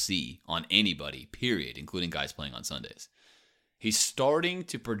you will see on anybody, period, including guys playing on Sundays. He's starting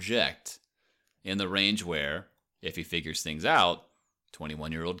to project in the range where, if he figures things out,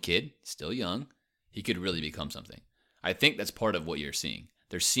 21-year-old kid, still young, he could really become something. I think that's part of what you're seeing.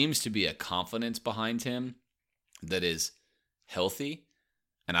 There seems to be a confidence behind him that is healthy,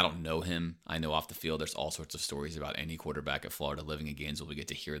 and I don't know him. I know off the field there's all sorts of stories about any quarterback at Florida living in Gainesville. We get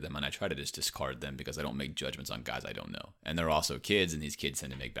to hear them, and I try to just discard them because I don't make judgments on guys I don't know. And they're also kids, and these kids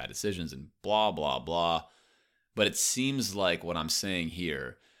tend to make bad decisions and blah, blah, blah. But it seems like what I'm saying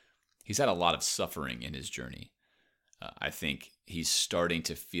here, he's had a lot of suffering in his journey. I think he's starting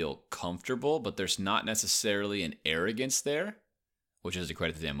to feel comfortable, but there's not necessarily an arrogance there, which is a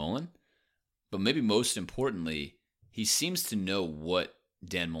credit to Dan Mullen. But maybe most importantly, he seems to know what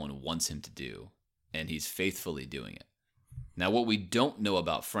Dan Mullen wants him to do, and he's faithfully doing it. Now, what we don't know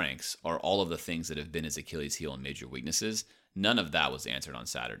about Franks are all of the things that have been his Achilles heel and major weaknesses. None of that was answered on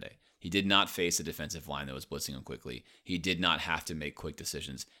Saturday. He did not face a defensive line that was blitzing him quickly. He did not have to make quick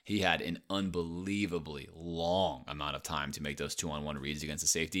decisions. He had an unbelievably long amount of time to make those 2-on-1 reads against the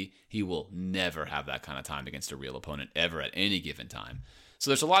safety. He will never have that kind of time against a real opponent ever at any given time.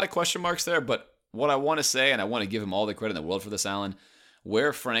 So there's a lot of question marks there, but what I want to say, and I want to give him all the credit in the world for this, Alan,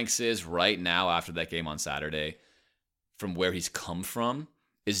 where Franks is right now after that game on Saturday, from where he's come from,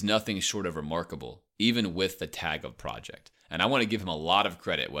 is nothing short of remarkable, even with the tag of project. And I want to give him a lot of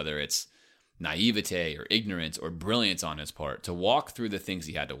credit, whether it's naivete or ignorance or brilliance on his part, to walk through the things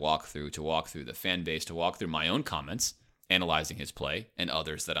he had to walk through the fan base, to walk through my own comments, analyzing his play, and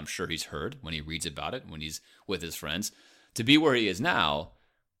others that I'm sure he's heard when he reads about it, when he's with his friends. To be where he is now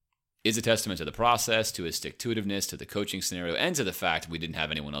is a testament to the process, to his stick-to-itiveness, to the coaching scenario, and to the fact we didn't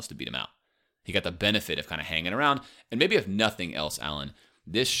have anyone else to beat him out. He got the benefit of kind of hanging around, and maybe if nothing else, Alan,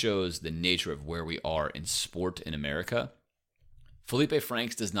 this shows the nature of where we are in sport in America. Felipe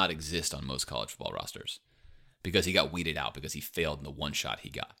Franks does not exist on most college football rosters because he got weeded out, because he failed in the one shot he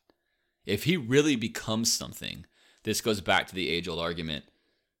got. If he really becomes something, this goes back to the age-old argument.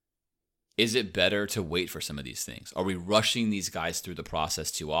 Is it better to wait for some of these things? Are we rushing these guys through the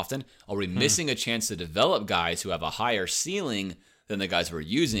process too often? Are we missing a chance to develop guys who have a higher ceiling than the guys we're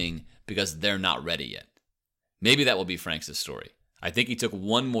using because they're not ready yet? Maybe that will be Franks' story. I think he took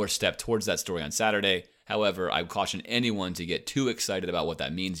one more step towards that story on Saturday. However, I caution anyone to get too excited about what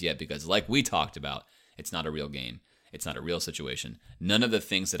that means yet, because like we talked about, it's not a real game. It's not a real situation. None of the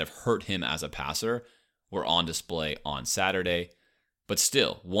things that have hurt him as a passer were on display on Saturday. But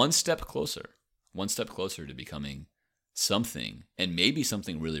still, one step closer to becoming something, and maybe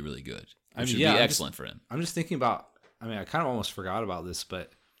something really, really good, which would be excellent for him. I'm just thinking about, I kind of almost forgot about this,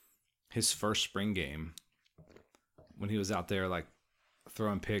 but his first spring game, when he was out there like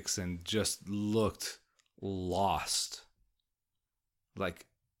throwing picks and just looked lost. Like,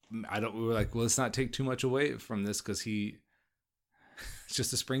 we were like, well, let's not take too much away from this because it's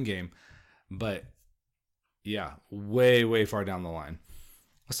just a spring game. But yeah, way, way far down the line.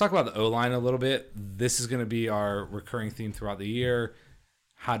 Let's talk about the O-line a little bit. This is going to be our recurring theme throughout the year.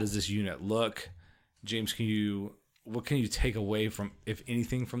 How does this unit look? James, what can you take away from, if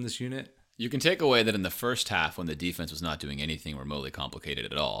anything, from this unit? You can take away that in the first half, when the defense was not doing anything remotely complicated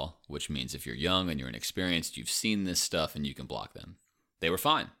at all, which means if you're young and you're inexperienced, you've seen this stuff and you can block them. They were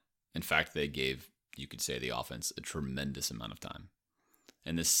fine. In fact, they gave, you could say, the offense a tremendous amount of time.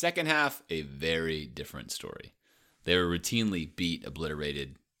 In the second half, a very different story. They were routinely beat,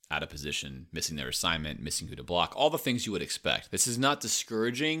 obliterated, out of position, missing their assignment, missing who to block, all the things you would expect. This is not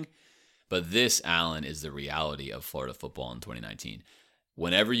discouraging, but this, Allen, is the reality of Florida football in 2019.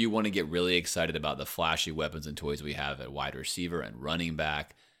 Whenever you want to get really excited about the flashy weapons and toys we have at wide receiver and running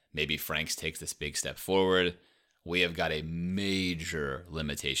back, maybe Franks takes this big step forward, we have got a major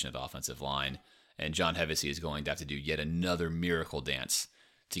limitation at the offensive line, and John Hevesy is going to have to do yet another miracle dance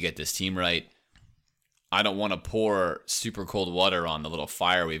to get this team right. I don't want to pour super cold water on the little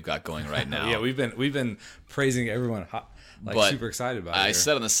fire we've got going right now. Yeah, we've been praising everyone, super excited about it. I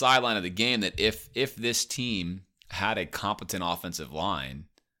said on the sideline of the game that if this team had a competent offensive line,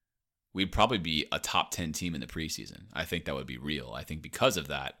 we'd probably be a top 10 team in the preseason. I think that would be real. I think because of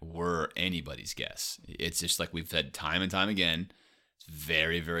that, we're anybody's guess. It's just like we've said time and time again, it's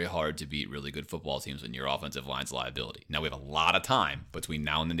very, very hard to beat really good football teams when your offensive line's a liability. Now, we have a lot of time between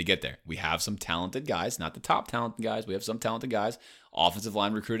now and then to get there. We have some talented guys, not the top talented guys. We have some talented guys. Offensive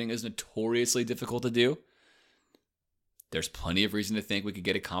line recruiting is notoriously difficult to do. There's plenty of reason to think we could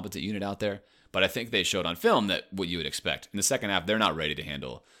get a competent unit out there, but I think they showed on film that what you would expect. In the second half, they're not ready to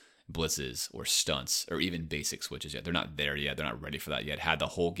handle blitzes or stunts or even basic switches yet. They're not there yet. They're not ready for that yet. Had the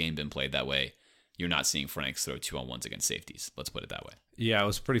whole game been played that way, you're not seeing Franks throw 2-on-1s against safeties. Let's put it that way. Yeah, it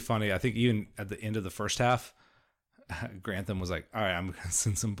was pretty funny. I think even at the end of the first half, Grantham was like, all right, I'm going to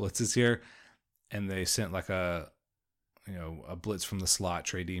send some blitzes here. And they sent like a blitz from the slot,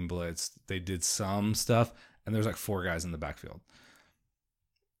 Trey Dean blitz. They did some stuff, and there's like 4 guys in the backfield.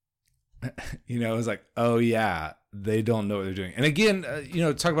 It was like, oh yeah, they don't know what they're doing. And again,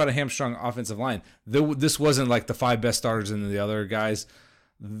 talk about a hamstrung offensive line. This wasn't like the 5 best starters and the other guys.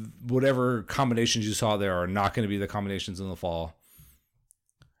 Whatever combinations you saw there are not going to be the combinations in the fall.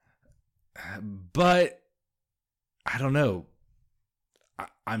 But I don't know.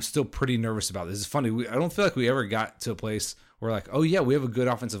 I'm still pretty nervous about this. It's funny. I don't feel like we ever got to a place where like, oh yeah, we have a good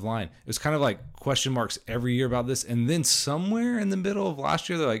offensive line. It was kind of like question marks every year about this. And then somewhere in the middle of last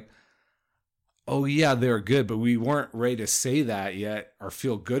year, they're like, oh yeah, they're good, but we weren't ready to say that yet or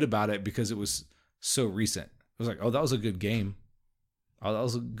feel good about it because it was so recent. It was like, oh, that was a good game. Oh, that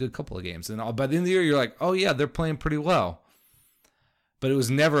was a good couple of games. And by the end of the year, you're like, oh yeah, they're playing pretty well. But it was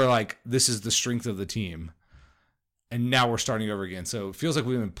never like, this is the strength of the team. And now we're starting over again. So it feels like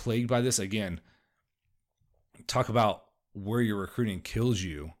we've been plagued by this again. Talk about where your recruiting kills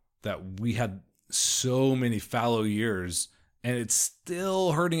you, that we had so many fallow years and it's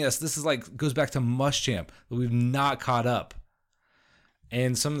still hurting us. This is like, goes back to Muschamp, that we've not caught up.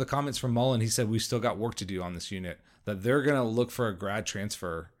 And some of the comments from Mullen, he said, we still got work to do on this unit, that they're going to look for a grad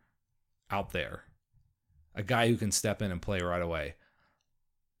transfer out there, a guy who can step in and play right away.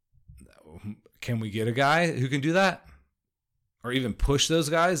 Can we get a guy who can do that? Or even push those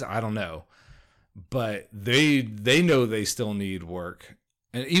guys? I don't know. But they know they still need work.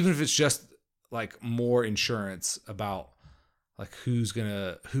 And even if it's just like more insurance about like who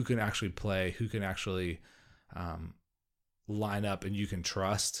can actually play, who can actually line up and you can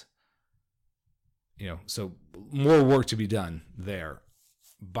trust. So more work to be done there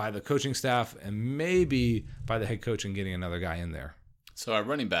by the coaching staff and maybe by the head coach and getting another guy in there. So our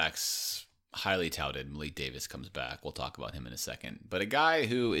running backs, highly touted, Malik Davis comes back. We'll talk about him in a second. But a guy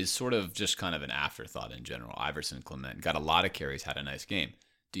who is sort of just kind of an afterthought in general, Iverson Clement, got a lot of carries, had a nice game.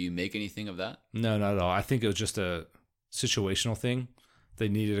 Do you make anything of that? No, not at all. I think it was just a situational thing. They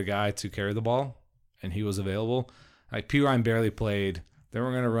needed a guy to carry the ball, and he was available. Like P. Ryan barely played. They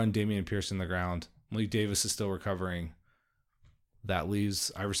were going to run Damian Pierce in the ground. Malik Davis is still recovering. That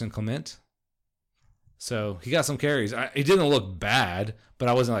leaves Iverson Clement. So he got some carries. It didn't look bad, but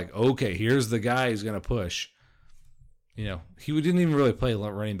I wasn't like, okay, here's the guy who's going to push. He didn't even really play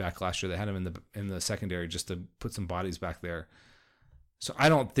running back last year. They had him in the secondary just to put some bodies back there. So I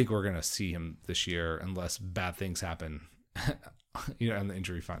don't think we're going to see him this year unless bad things happen, on the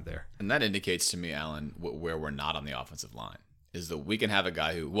injury front there. And that indicates to me, Alan, where we're not on the offensive line, is that we can have a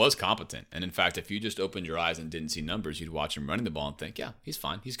guy who was competent. And in fact, if you just opened your eyes and didn't see numbers, you'd watch him running the ball and think, yeah, he's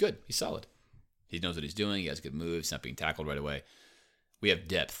fine. He's good. He's solid. He knows what he's doing. He has good moves. He's not being tackled right away. we have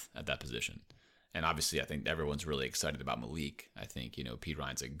depth at that position. And obviously, I think everyone's really excited about Malik. I think, Pete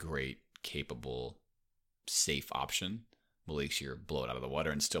Ryan's a great, capable, safe option. Malik's here, blow it out of the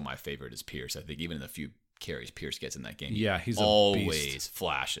water, and still my favorite is Pierce. I think even in the few carries Pierce gets in that game, he's always beast.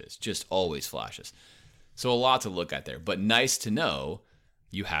 flashes, just always flashes. So a lot to look at there, but nice to know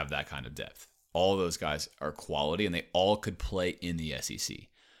you have that kind of depth. All those guys are quality, and they all could play in the SEC.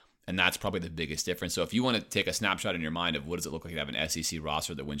 And that's probably the biggest difference. So if you want to take a snapshot in your mind of what does it look like to have an SEC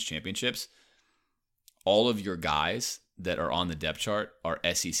roster that wins championships, all of your guys that are on the depth chart are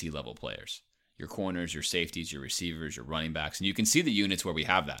SEC level players. Your corners, your safeties, your receivers, your running backs. And you can see the units where we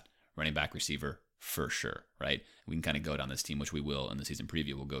have that. Running back, receiver, for sure, right? We can kind of go down this team, which we will in the season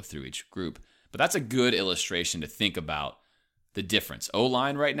preview. We'll go through each group. But that's a good illustration to think about the difference.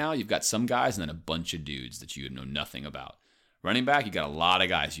 O-line right now, you've got some guys and then a bunch of dudes that you know nothing about. Running back, you got a lot of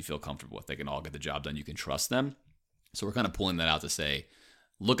guys you feel comfortable with. They can all get the job done. You can trust them. So we're kind of pulling that out to say,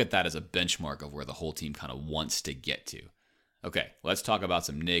 look at that as a benchmark of where the whole team kind of wants to get to. Okay, let's talk about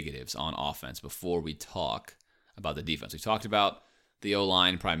some negatives on offense before we talk about the defense. We talked about the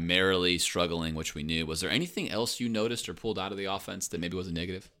O-line primarily struggling, which we knew. Was there anything else you noticed or pulled out of the offense that maybe was a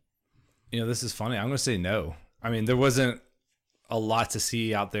negative? This is funny. I'm going to say no. I mean, there wasn't a lot to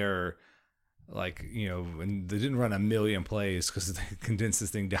see out there. And they didn't run a million plays because they condensed this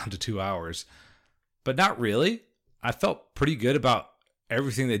thing down to 2 hours. But not really. I felt pretty good about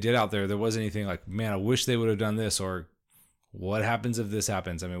everything they did out there. There wasn't anything like, man, I wish they would have done this, or what happens if this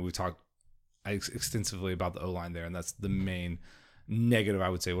happens. I mean, we talked extensively about the O-line there, and that's the main negative, I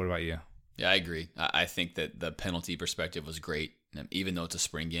would say. What about you? Yeah, I agree. I think that the penalty perspective was great. Even though it's a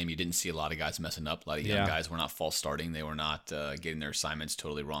spring game, you didn't see a lot of guys messing up. A lot of young guys were not false starting. They were not getting their assignments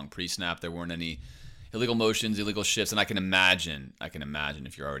totally wrong pre-snap. There weren't any illegal motions, illegal shifts. And I can imagine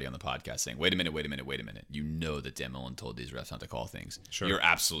if you're already on the podcast saying, wait a minute. You know that Dan Mullen told these refs not to call things. Sure. You're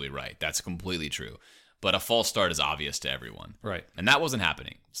absolutely right. That's completely true. But a false start is obvious to everyone. Right. And that wasn't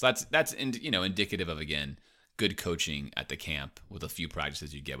happening. So that's indicative of, again, good coaching at the camp with a few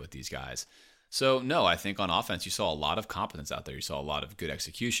practices you get with these guys. So, no, I think on offense, you saw a lot of competence out there. You saw a lot of good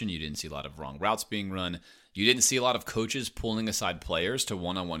execution. You didn't see a lot of wrong routes being run. You didn't see a lot of coaches pulling aside players to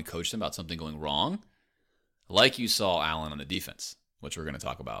one-on-one coach them about something going wrong, like you saw Allen on the defense, which we're going to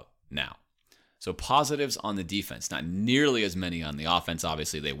talk about now. So positives on the defense, not nearly as many on the offense.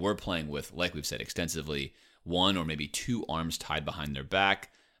 Obviously, they were playing with, like we've said extensively, one or maybe two arms tied behind their back.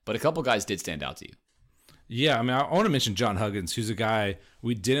 But a couple guys did stand out to you. Yeah, I mean, I want to mention John Huggins, who's a guy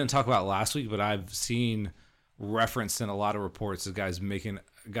we didn't talk about last week, but I've seen referenced in a lot of reports. A guy who's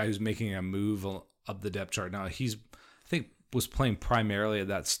making a move up the depth chart. Now, I think was playing primarily at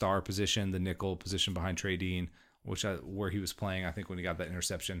that star position, the nickel position behind Trey Dean, where he was playing, I think, when he got that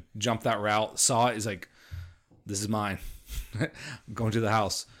interception. Jumped that route, saw it, is like, this is mine. Going to the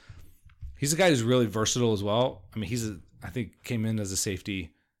house. He's a guy who's really versatile as well. I mean, I think came in as a safety.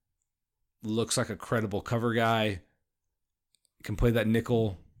 Looks like a credible cover guy. Can play that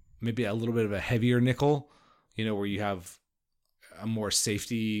nickel, maybe a little bit of a heavier nickel, where you have a more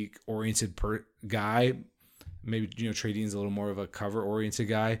safety-oriented guy. Maybe, Trey Dean's a little more of a cover-oriented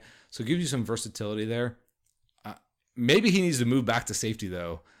guy. So it gives you some versatility there. Maybe he needs to move back to safety,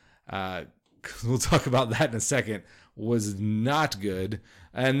 though. We'll talk about that in a second. Was not good.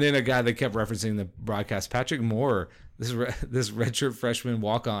 And then a guy that kept referencing the broadcast, Patrick Moore, this redshirt freshman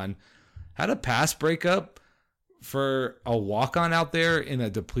walk-on, had a pass breakup for a walk-on out there in a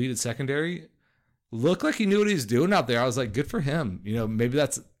depleted secondary. Looked like he knew what he was doing out there. I was like, good for him. Maybe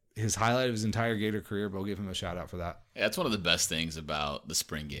that's his highlight of his entire Gator career, but we'll give him a shout out for that. Yeah, that's one of the best things about the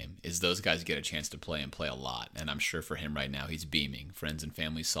spring game is those guys get a chance to play and play a lot. And I'm sure for him right now, he's beaming. Friends and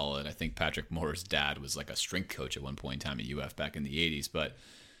family solid. I think Patrick Moore's dad was like a strength coach at one point in time at UF back in the 80s. But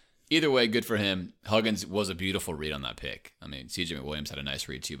either way, good for him. Huggins was a beautiful read on that pick. I mean, CJ McWilliams had a nice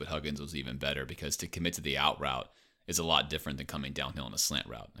read too, but Huggins was even better because to commit to the out route is a lot different than coming downhill on a slant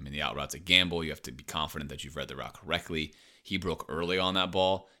route. I mean, the out route's a gamble. You have to be confident that you've read the route correctly. He broke early on that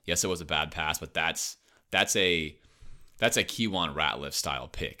ball. Yes, it was a bad pass, but that's a Kewan Ratliff style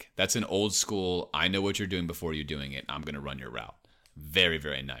pick. That's an old school, I know what you're doing before you're doing it. I'm going to run your route. Very,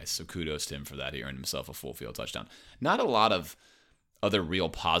 very nice. So kudos to him for that. He earned himself a full field touchdown. Not a lot of other real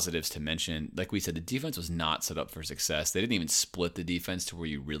positives to mention. Like we said, the defense was not set up for success. They didn't even split the defense to where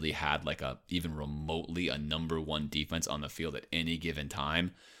you really had like even remotely a number one defense on the field at any given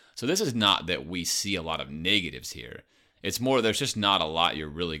time. So this is not that we see a lot of negatives here. It's more there's just not a lot you're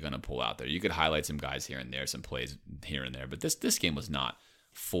really going to pull out there. You could highlight some guys here and there, some plays here and there, but this game was not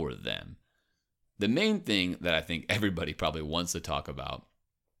for them. The main thing that I think everybody probably wants to talk about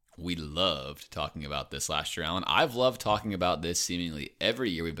We loved talking about this last year, Alan. I've loved talking about this seemingly every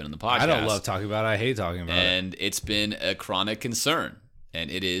year we've been on the podcast. I don't love talking about it. I hate talking about it. And it's been a chronic concern.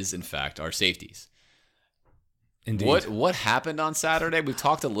 And it is, in fact, our safeties. Indeed. What happened on Saturday? We've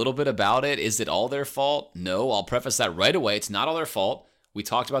talked a little bit about it. Is it all their fault? No, I'll preface that right away. It's not all their fault. We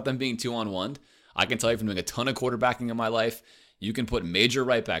talked about them being 2-on-1. I can tell you from doing a ton of quarterbacking in my life, you can put Major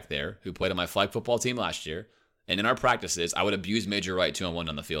Wright back there, who played on my flag football team last year. And in our practices, I would abuse Major Wright 2-on-1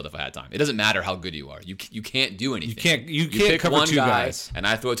 on the field if I had time. It doesn't matter how good you are. You can't do anything. You can't pick cover one two guy, guys. and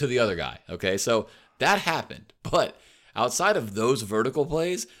I throw it to the other guy. Okay, so that happened. But outside of those vertical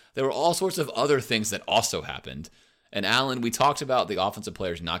plays, there were all sorts of other things that also happened. And Alan, we talked about the offensive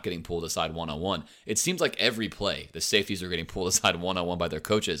players not getting pulled aside one-on-one. It seems like every play, the safeties are getting pulled aside one-on-one by their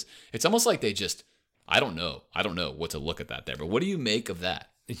coaches. It's almost like they just, I don't know what to look at that there. But what do you make of that?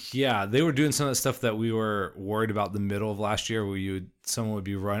 Yeah, they were doing some of the stuff that we were worried about the middle of last year, where someone would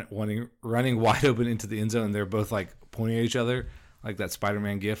be running wide open into the end zone, and they're both like pointing at each other, like that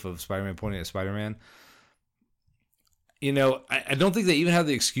Spider-Man gif of Spider-Man pointing at Spider-Man. You know, I don't think they even have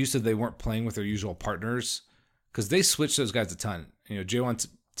the excuse that they weren't playing with their usual partners, because they switched those guys a ton. You know, Jaywan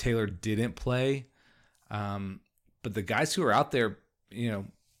Taylor didn't play, but the guys who are out there, you know,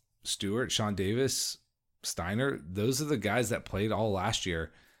 Stewart, Sean Davis, Steiner, those are the guys that played all last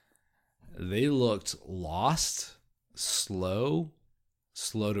year. They looked lost, slow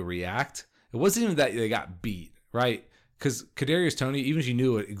to react. It wasn't even that they got beat, right? Because Kadarius Toney, even if you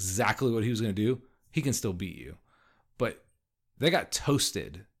knew exactly what he was going to do, he can still beat you. But they got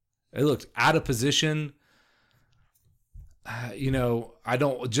toasted. They looked out of position. You know, I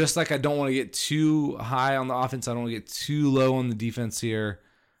don't want to get too high on the offense. I don't want to get too low on the defense here.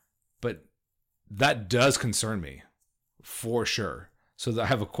 But that does concern me for sure. So I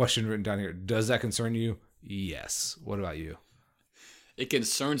have a question written down here. Does that concern you? Yes. What about you? It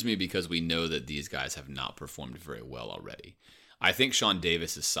concerns me because we know that these guys have not performed very well already. I think Sean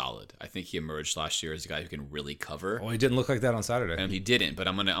Davis is solid. I think he emerged last year as a guy who can really cover. Well, he didn't look like that on Saturday. And he didn't, but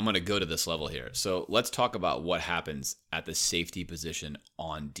I'm gonna go to this level here. So let's talk about what happens at the safety position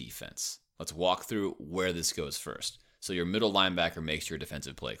on defense. Let's walk through where this goes first. So your middle linebacker makes your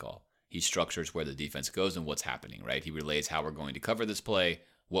defensive play call. He structures where the defense goes and what's happening, right? He relays how we're going to cover this play,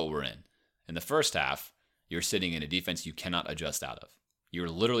 what we're in. In the first half, you're sitting in a defense you cannot adjust out of. You're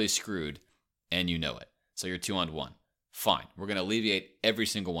literally screwed, and you know it. So you're 2-on-1. Fine. We're going to alleviate every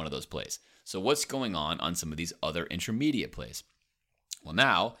single one of those plays. So what's going on some of these other intermediate plays? Well,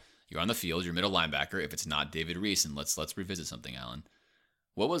 now you're on the field, your middle linebacker, if it's not David Reese, and let's revisit something, Alan.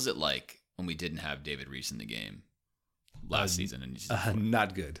 What was it like when we didn't have David Reese in the game last season? And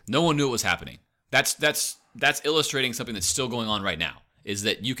not good. No one knew what was happening. That's illustrating something that's still going on right now, is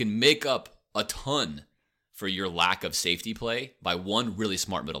that you can make up a ton for your lack of safety play by one really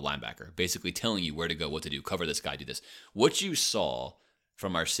smart middle linebacker, basically telling you where to go, what to do, cover this guy, do this. What you saw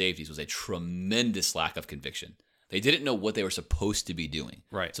from our safeties was a tremendous lack of conviction. They didn't know what they were supposed to be doing.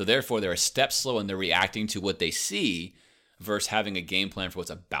 Right. So therefore, they're a step slow and they're reacting to what they see versus having a game plan for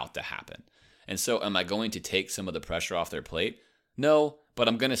what's about to happen. And so am I going to take some of the pressure off their plate? No, but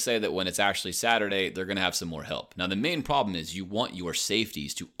I'm going to say that when it's actually Saturday, they're going to have some more help. Now, the main problem is you want your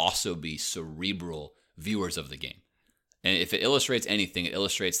safeties to also be cerebral viewers of the game. And if it illustrates anything, it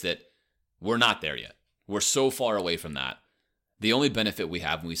illustrates that we're not there yet. We're so far away from that. The only benefit we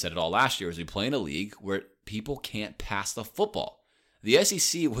have, and we said it all last year, is we play in a league where people can't pass the football. The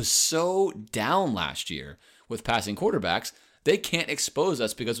SEC was so down last year with passing quarterbacks, they can't expose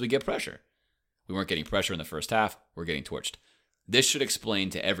us because we get pressure. We weren't getting pressure in the first half. We're getting torched. This should explain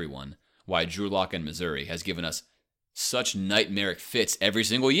to everyone why Drew Lock in Missouri has given us such nightmaric fits every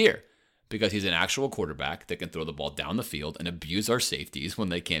single year, because he's an actual quarterback that can throw the ball down the field and abuse our safeties when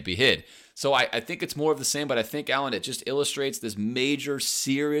they can't be hid. So I think it's more of the same, but I think, Alan, it just illustrates this major,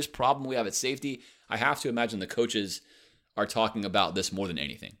 serious problem we have at safety. I have to imagine the coaches are talking about this more than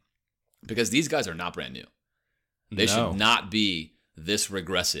anything, because these guys are not brand new. They should not be this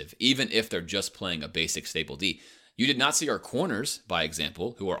regressive, even if they're just playing a basic staple D. You did not see our corners, by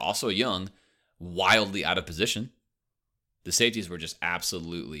example, who are also young, wildly out of position. The safeties were just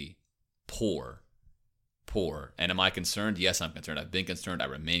absolutely poor. And am I concerned? Yes, I'm concerned. I've been concerned. I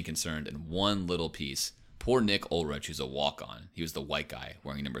remain concerned. And one little piece, poor Nick Ulrich, who's a walk-on. He was the white guy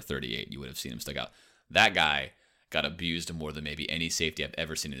wearing number 38. You would have seen him stick out. That guy got abused more than maybe any safety I've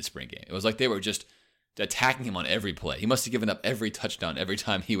ever seen in a spring game. It was like they were just attacking him on every play. He must have given up every touchdown every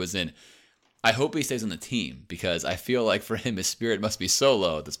time he was in. I hope he stays on the team, because I feel like for him, his spirit must be so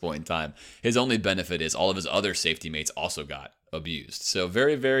low at this point in time. His only benefit is all of his other safety mates also got abused. So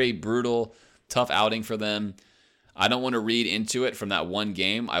very, very brutal, tough outing for them. I don't want to read into it from that one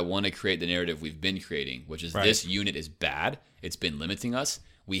game. I want to create the narrative we've been creating, which is This unit is bad. It's been limiting us.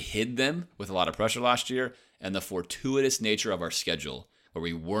 We hid them with a lot of pressure last year, and the fortuitous nature of our schedule where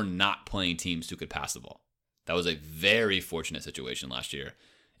we were not playing teams who could pass the ball. That was a very fortunate situation last year.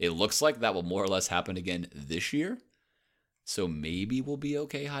 It looks like that will more or less happen again this year. So maybe we'll be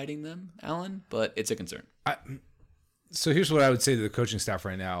okay hiding them, Alan, but it's a concern. So here's what I would say to the coaching staff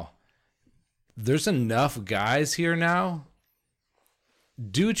right now. There's enough guys here now.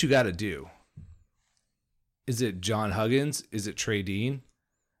 Do what you got to do. Is it John Huggins? Is it Trey Dean?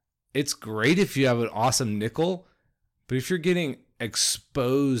 It's great if you have an awesome nickel, but if you're getting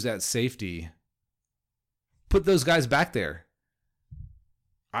exposed at safety, put those guys back there.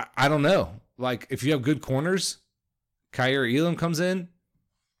 I don't know. Like, if you have good corners, Kaiir Elam comes in,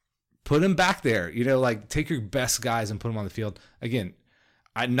 put him back there. Like, take your best guys and put them on the field. Again,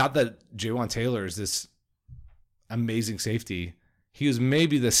 not that Jaywan Taylor is this amazing safety. He was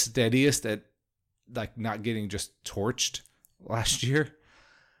maybe the steadiest at, like, not getting just torched last year.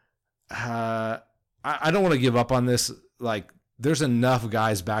 I don't want to give up on this. Like, there's enough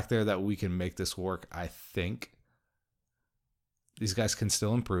guys back there that we can make this work, I think. These guys can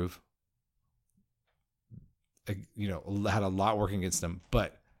still improve. Had a lot working against them,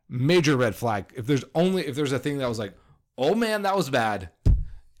 but major red flag. If there's a thing that was like, oh man, that was bad,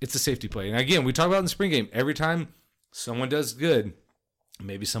 it's a safety play. And again, we talk about in the spring game, every time someone does good,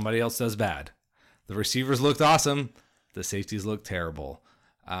 maybe somebody else does bad. The receivers looked awesome. The safeties looked terrible.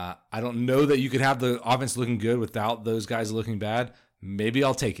 I don't know that you could have the offense looking good without those guys looking bad. Maybe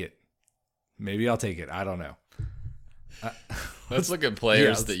I'll take it. I don't know. Let's look at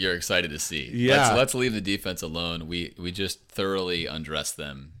players that you're excited to see. Yeah. Let's leave the defense alone. We just thoroughly undressed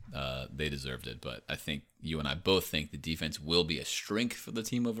them. They deserved it. But I think you and I both think the defense will be a strength for the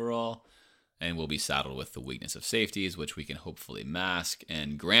team overall, and we'll be saddled with the weakness of safeties, which we can hopefully mask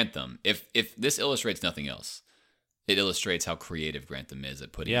and Grantham. If this illustrates nothing else, it illustrates how creative Grantham is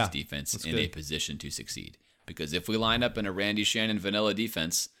at putting his defense in a position to succeed. Because if we line up in a Randy Shannon vanilla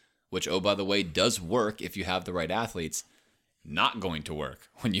defense, which, oh, by the way, does work if you have the right athletes, not going to work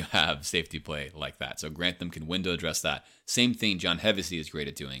when you have safety play like that. So Grantham can window address that. Same thing John Hevesy is great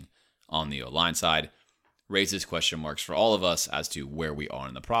at doing on the O-line side. Raises question marks for all of us as to where we are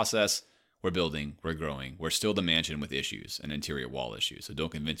in the process. We're building, we're growing. We're still the mansion with issues and interior wall issues. So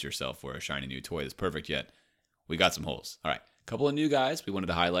don't convince yourself we're a shiny new toy that's perfect yet. We got some holes. All right, a couple of new guys we wanted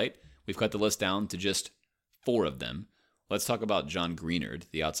to highlight. We've cut the list down to just 4 of them. Let's talk about John Greenard,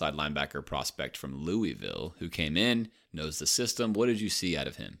 the outside linebacker prospect from Louisville, who came in, knows the system. What did you see out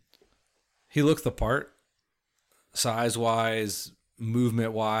of him? He looked the part, size-wise,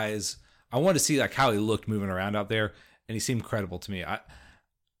 movement-wise. I wanted to see like how he looked moving around out there, and he seemed credible to me. I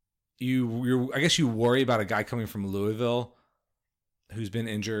guess you worry about a guy coming from Louisville who's been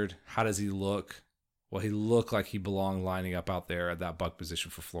injured. How does he look? Well, he looked like he belonged lining up out there at that buck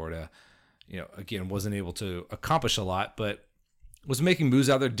position for Florida. Again, wasn't able to accomplish a lot, but was making moves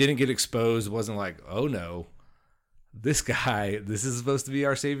out there, didn't get exposed. It wasn't like, oh no, this guy, this is supposed to be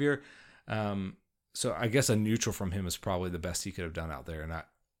our savior. So I guess a neutral from him is probably the best he could have done out there.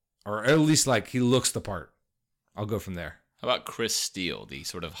 Or at least like he looks the part. I'll go from there. How about Chris Steele, the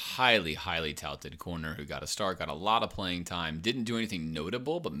sort of highly, highly touted corner who got a start, got a lot of playing time, didn't do anything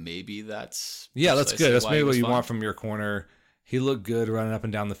notable, but maybe that's... Yeah, that's good. That's maybe what you want from your corner. He looked good running up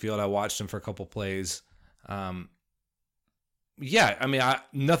and down the field. I watched him for a couple plays. Nothing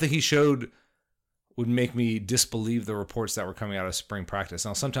he showed would make me disbelieve the reports that were coming out of spring practice.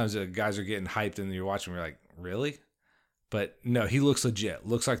 Now, sometimes the guys are getting hyped and you're watching, you're like, really? But no, he looks legit.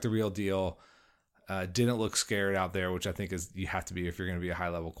 Looks like the real deal. Didn't look scared out there, which I think is you have to be if you're going to be a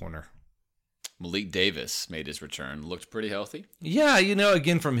high-level corner. Malik Davis made his return. Looked pretty healthy. Yeah,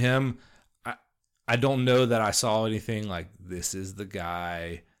 again from him, I don't know that I saw anything like this is the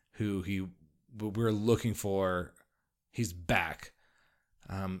guy who we're looking for. He's back.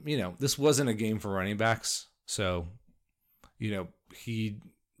 This wasn't a game for running backs, so he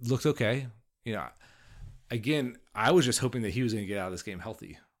looked okay. Again, I was just hoping that he was going to get out of this game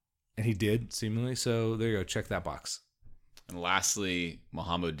healthy. And he did, seemingly. So there you go. Check that box. And lastly,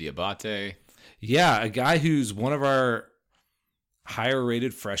 Mohamed Diabate. Yeah, a guy who's one of our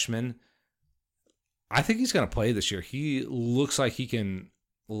higher-rated freshmen. I think he's going to play this year. He looks like he can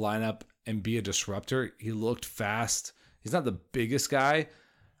line up and be a disruptor. He looked fast. He's not the biggest guy,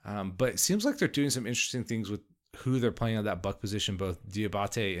 but it seems like they're doing some interesting things with who they're playing on that buck position, both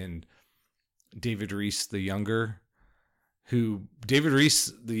Diabate and David Reese, the younger. David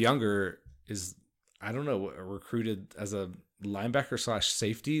Reese, the younger, is, I don't know, recruited as a linebacker /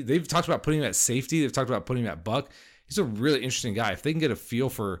 safety. They've talked about putting him at safety. They've talked about putting him at buck. He's a really interesting guy. If they can get a feel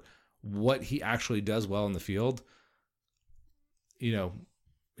for what he actually does well in the field,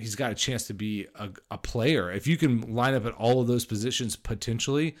 he's got a chance to be a player. If you can line up at all of those positions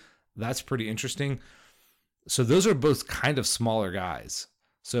potentially, that's pretty interesting. So those are both kind of smaller guys.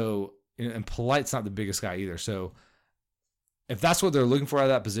 So, and Polite's not the biggest guy either. So if that's what they're looking for out of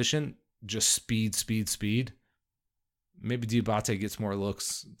that position, just speed. Maybe Diabate gets more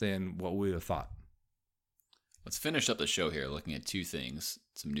looks than what we would have thought. Let's finish up the show here looking at two things.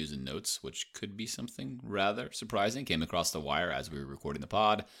 Some news and notes, which could be something rather surprising, came across the wire as we were recording the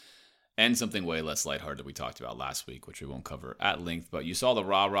pod, and something way less lighthearted we talked about last week, which we won't cover at length. But you saw the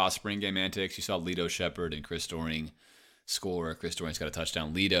rah-rah spring game antics. You saw Lito Shepherd and Chris Doering score. Chris Doering's got a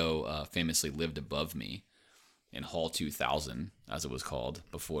touchdown. Lito famously lived above me in Hall 2000, as it was called,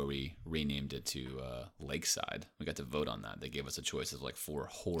 before we renamed it to Lakeside. We got to vote on that. They gave us a choice of like 4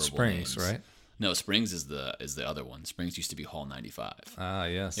 horrible Springs, names. right? No, Springs is the other one. Springs used to be Hall 95. Ah,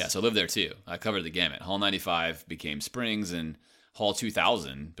 yes. Yeah, so I lived there too. I covered the gamut. Hall 95 became Springs, and Hall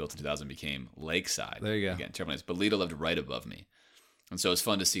 2000, built in 2000, became Lakeside. There you go. Again, terrible names. But Lito lived right above me. And so it's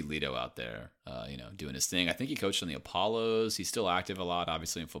fun to see Lito out there, doing his thing. I think he coached on the Apollos. He's still active a lot,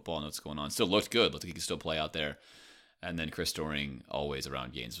 obviously, in football. I know what's going on. Still looked good. Looked like he could still play out there. And then Chris Doering, always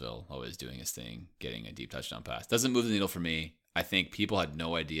around Gainesville, always doing his thing, getting a deep touchdown pass. Doesn't move the needle for me. I think people had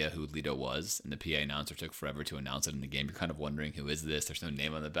no idea who Lito was, and the PA announcer took forever to announce it in the game. You're kind of wondering, who is this? There's no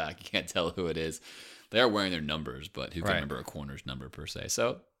name on the back. You can't tell who it is. They are wearing their numbers, but who can remember a corner's number per se?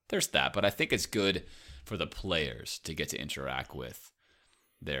 So there's that. But I think it's good for the players to get to interact with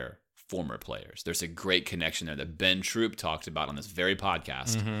their former players. There's a great connection there that Ben Troop talked about on this very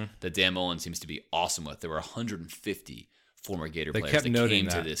podcast that Dan Mullen seems to be awesome with. There were 150 former Gator players that came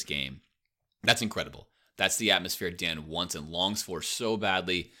to this game. That's incredible. That's the atmosphere Dan wants and longs for so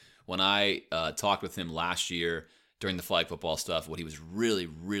badly. When I talked with him last year during the flag football stuff, what he was really,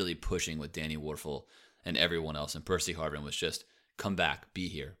 really pushing with Danny Warfel and everyone else, and Percy Harvin, was just come back, be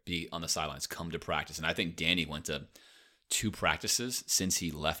here, be on the sidelines, come to practice. And I think Danny went to 2 practices since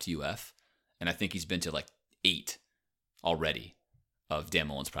he left UF, and I think he's been to like 8 already of Dan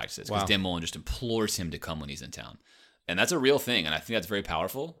Mullen's practices, because Dan Mullen just implores him to come when he's in town. And that's a real thing, and I think that's very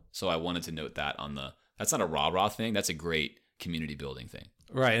powerful. So I wanted to note that that's not a rah-rah thing. That's a great community building thing.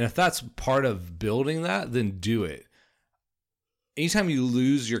 Right, and if that's part of building that, then do it. Anytime you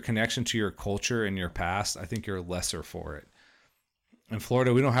lose your connection to your culture and your past, I think you're lesser for it. In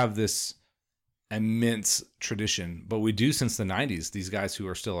Florida, we don't have this immense tradition, but we do since the 90s, these guys who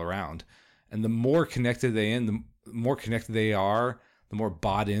are still around. And the more connected the more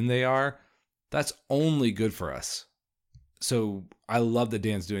bought in they are, that's only good for us. So I love that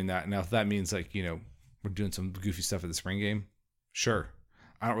Dan's doing that. Now, if that means we're doing some goofy stuff at the spring game, sure.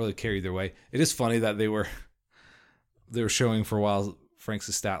 I don't really care either way. It is funny that they were showing for a while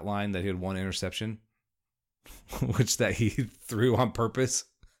Frank's stat line that he had 1 interception, which that he threw on purpose.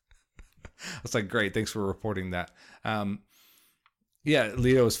 I was like, great, thanks for reporting that.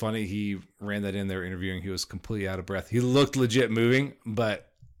 Lito was funny. He ran that in there interviewing. He was completely out of breath. He looked legit moving, but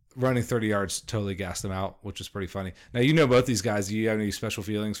running 30 yards totally gassed him out, which was pretty funny. Now, both these guys. Do you have any special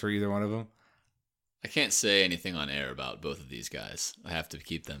feelings for either one of them? I can't say anything on air about both of these guys. I have to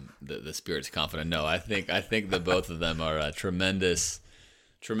keep them the spirits confident. No, I think that both of them are tremendous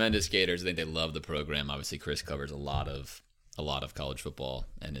Gators. I think they love the program. Obviously, Chris covers a lot of college football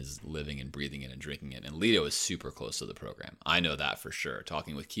and is living and breathing it and drinking it. And Lito is super close to the program. I know that for sure.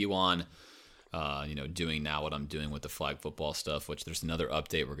 Talking with Kiwan, doing now what I'm doing with the flag football stuff, which there's another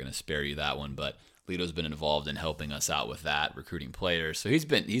update. We're going to spare you that one, but Lito's been involved in helping us out with that, recruiting players. So he's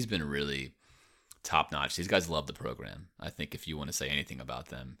been really top notch. These guys love the program. I think if you want to say anything about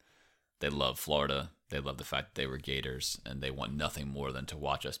them, they love Florida. They love the fact that they were Gators, and they want nothing more than to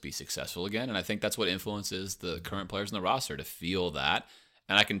watch us be successful again. And I think that's what influences the current players in the roster, to feel that.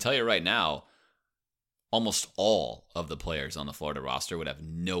 And I can tell you right now, almost all of the players on the Florida roster would have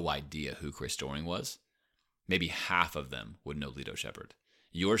no idea who Chris Doering was. Maybe half of them would know Lito Shepherd.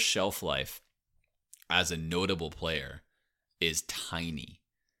 Your shelf life as a notable player is tiny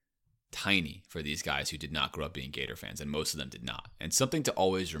for these guys who did not grow up being Gator fans, and most of them did not. And something to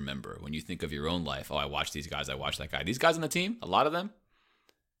always remember when you think of your own life, I watch these guys, I watch that guy. These guys on the team, a lot of them,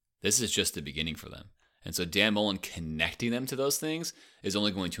 this is just the beginning for them. And so Dan Mullen connecting them to those things is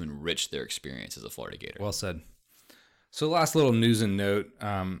only going to enrich their experience as a Florida Gator. Well said. So last little news and note,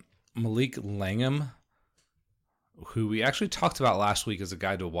 Malik Langham, who we actually talked about last week as a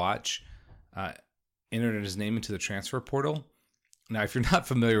guy to watch, entered his name into the transfer portal. Now, if you're not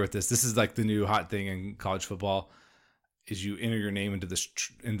familiar with this is like the new hot thing in college football. is you enter your name into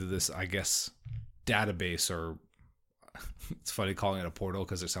this, I guess, database, or it's funny calling it a portal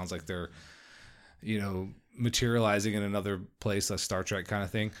because it sounds like they're, materializing in another place, like Star Trek kind of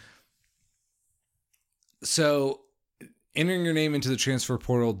thing. So entering your name into the transfer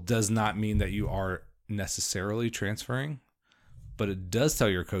portal does not mean that you are necessarily transferring, but it does tell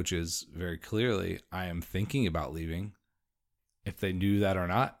your coaches very clearly, I am thinking about leaving. If they knew that or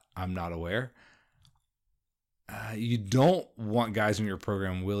not, I'm not aware. You don't want guys in your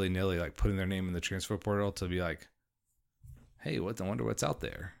program willy-nilly, like putting their name in the transfer portal to be like, hey, I wonder what's out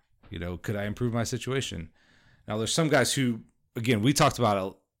there. Could I improve my situation? Now, there's some guys who, again, we talked about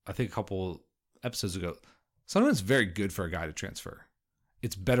it, I think a couple episodes ago. Sometimes it's very good for a guy to transfer.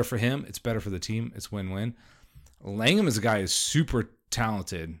 It's better for him. It's better for the team. It's win-win. Langham is a guy who's super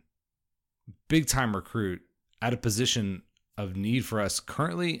talented, big-time recruit at a position of need for us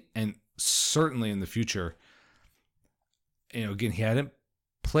currently and certainly in the future. Again, he hadn't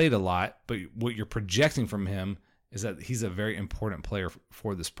played a lot, but what you're projecting from him is that he's a very important player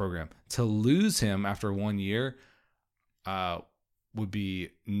for this program. To lose him after 1 year would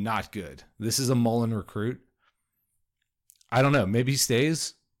be not good. This is a Mullen recruit. I don't know. Maybe he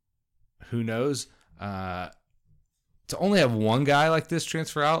stays. Who knows? To only have one guy like this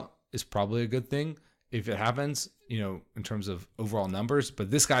transfer out is probably a good thing if it happens, in terms of overall numbers.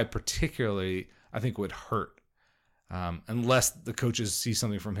 But this guy particularly, I think, would hurt. Unless the coaches see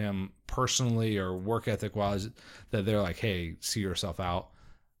something from him personally or work ethic-wise that they're like, hey, see yourself out.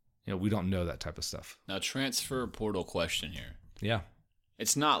 We don't know that type of stuff. Now, transfer portal question here. Yeah.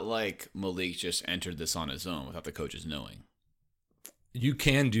 It's not like Malik just entered this on his own without the coaches knowing. You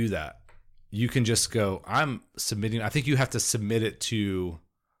can do that. You can just go, I'm submitting. I think you have to submit it to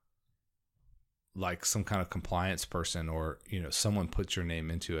like some kind of compliance person or, someone puts your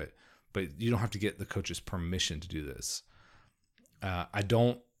name into it. But you don't have to get the coach's permission to do this.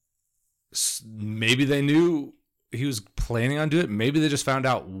 Maybe they knew he was planning on doing it. Maybe they just found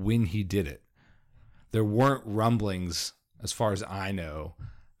out when he did it. There weren't rumblings, as far as I know,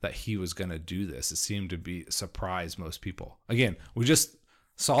 that he was going to do this. It seemed to be surprise most people. Again, we just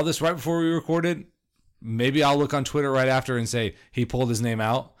saw this right before we recorded. Maybe I'll look on Twitter right after and say he pulled his name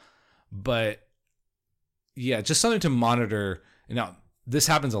out. But yeah, just something to monitor. Now, this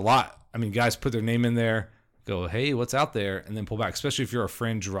happens a lot. I mean, guys put their name in there, go, hey, what's out there, and then pull back, especially if you're a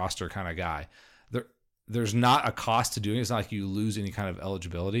fringe roster kind of guy. There's not a cost to doing it. It's not like you lose any kind of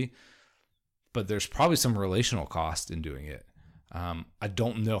eligibility, but there's probably some relational cost in doing it. I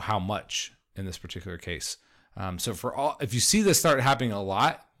don't know how much in this particular case. So if you see this start happening a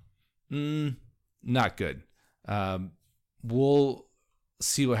lot, not good. We'll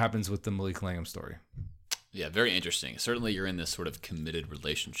see what happens with the Malik Langham story. Yeah, very interesting. Certainly you're in this sort of committed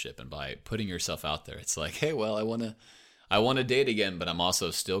relationship, and by putting yourself out there, it's like, hey, well, I want to date again, but I'm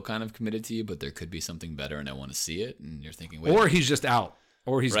also still kind of committed to you, but there could be something better and I want to see it. And you're thinking, wait. Or he's just out.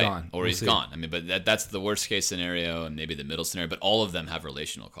 Or he's right. gone. Or he's gone. I mean, but that's the worst case scenario and maybe the middle scenario, but all of them have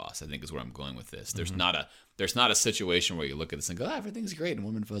relational costs, I think is where I'm going with this. There's not a situation where you look at this and go, everything's great and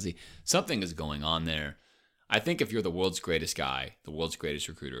warm and fuzzy. Something is going on there. I think if you're the world's greatest guy, the world's greatest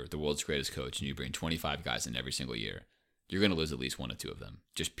recruiter, the world's greatest coach, and you bring 25 guys in every single year, you're going to lose at least one or two of them,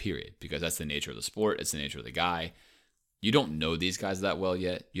 just period, because that's the nature of the sport. It's the nature of the guy. You don't know these guys that well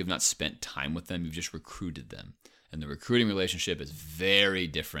yet. You have not spent time with them. You've just recruited them. And the recruiting relationship is very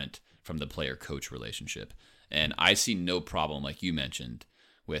different from the player-coach relationship. And I see no problem, like you mentioned,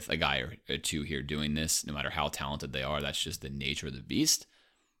 with a guy or two here doing this, no matter how talented they are. That's just the nature of the beast.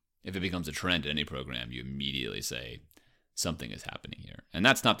 If it becomes a trend in any program, you immediately say something is happening here. And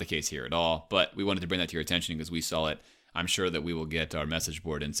that's not the case here at all, but we wanted to bring that to your attention because we saw it. I'm sure that we will get our message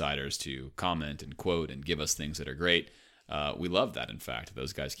board insiders to comment and quote and give us things that are great. We love that, in fact.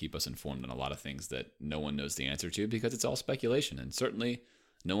 Those guys keep us informed on a lot of things that no one knows the answer to because it's all speculation. And certainly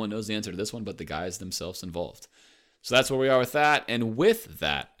no one knows the answer to this one but the guys themselves involved. So that's where we are with that. And with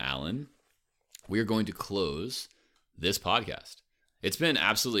that, Alan, we are going to close this podcast. It's been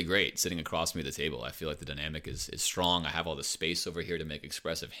absolutely great sitting across me at the table. I feel like the dynamic is strong. I have all the space over here to make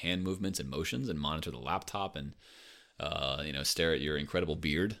expressive hand movements and motions and monitor the laptop and stare at your incredible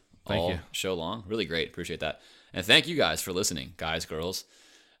beard all show long. Really great. Appreciate that. And thank you guys for listening, guys, girls,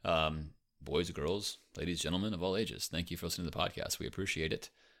 boys, girls, ladies, gentlemen of all ages. Thank you for listening to the podcast. We appreciate it.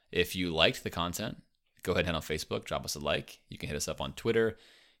 If you liked the content, go ahead and head on Facebook, drop us a like. You can hit us up on Twitter.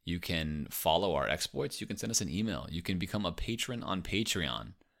 You can follow our exploits. You can send us an email. You can become a patron on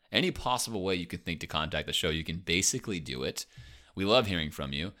Patreon. Any possible way you can think to contact the show, you can basically do it. We love hearing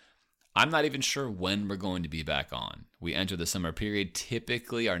from you. I'm not even sure when we're going to be back on. We enter the summer period.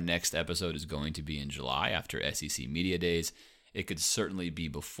 Typically, our next episode is going to be in July after SEC Media Days. It could certainly be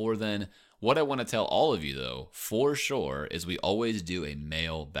before then. What I want to tell all of you, though, for sure, is we always do a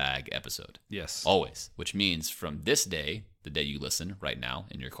mailbag episode. Yes. Always. Which means from this day, the day you listen right now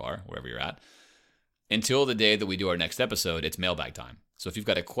in your car, wherever you're at, until the day that we do our next episode, it's mailbag time. So if you've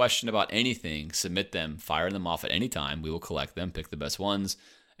got a question about anything, submit them, fire them off at any time. We will collect them, pick the best ones,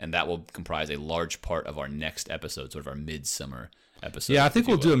 and that will comprise a large part of our next episode, sort of our midsummer episode. Yeah, I think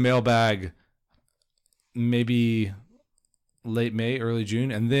we'll do a mailbag maybe late May, early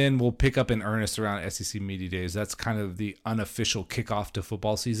June, and then we'll pick up in earnest around SEC Media Days. That's kind of the unofficial kickoff to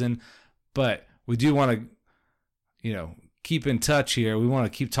football season. But we do want to, keep in touch here. We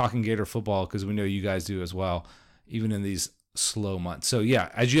want to keep talking Gator football because we know you guys do as well, even in these slow months. So, yeah,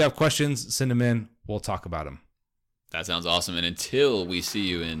 as you have questions, send them in. We'll talk about them. That sounds awesome. And until we see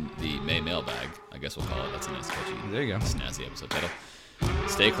you in the May mailbag, I guess we'll call it. That's a nice catchy, there you go, snazzy episode title.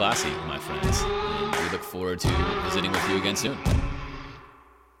 Stay classy, my friends. And we look forward to visiting with you again soon.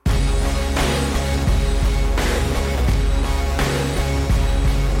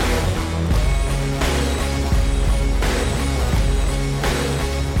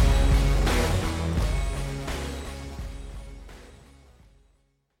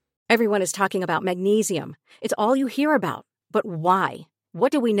 Everyone is talking about magnesium. It's all you hear about. But why?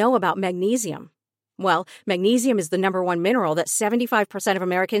 What do we know about magnesium? Well, magnesium is the number one mineral that 75% of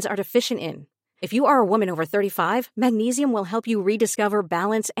Americans are deficient in. If you are a woman over 35, magnesium will help you rediscover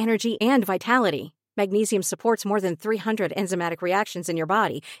balance, energy, and vitality. Magnesium supports more than 300 enzymatic reactions in your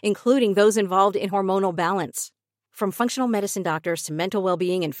body, including those involved in hormonal balance. From functional medicine doctors to mental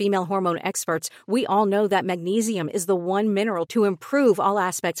well-being and female hormone experts, we all know that magnesium is the one mineral to improve all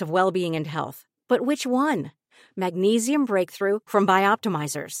aspects of well-being and health. But which one? Magnesium Breakthrough from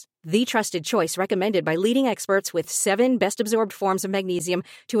Bioptimizers, the trusted choice recommended by leading experts with 7 best-absorbed forms of magnesium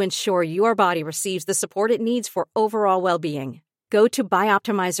to ensure your body receives the support it needs for overall well-being. Go to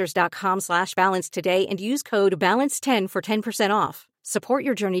bioptimizers.com/balance today and use code BALANCE10 for 10% off. Support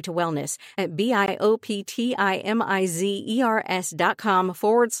your journey to wellness at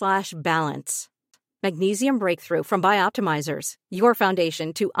bioptimizers.com/balance. Magnesium Breakthrough from Bioptimizers, your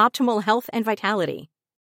foundation to optimal health and vitality.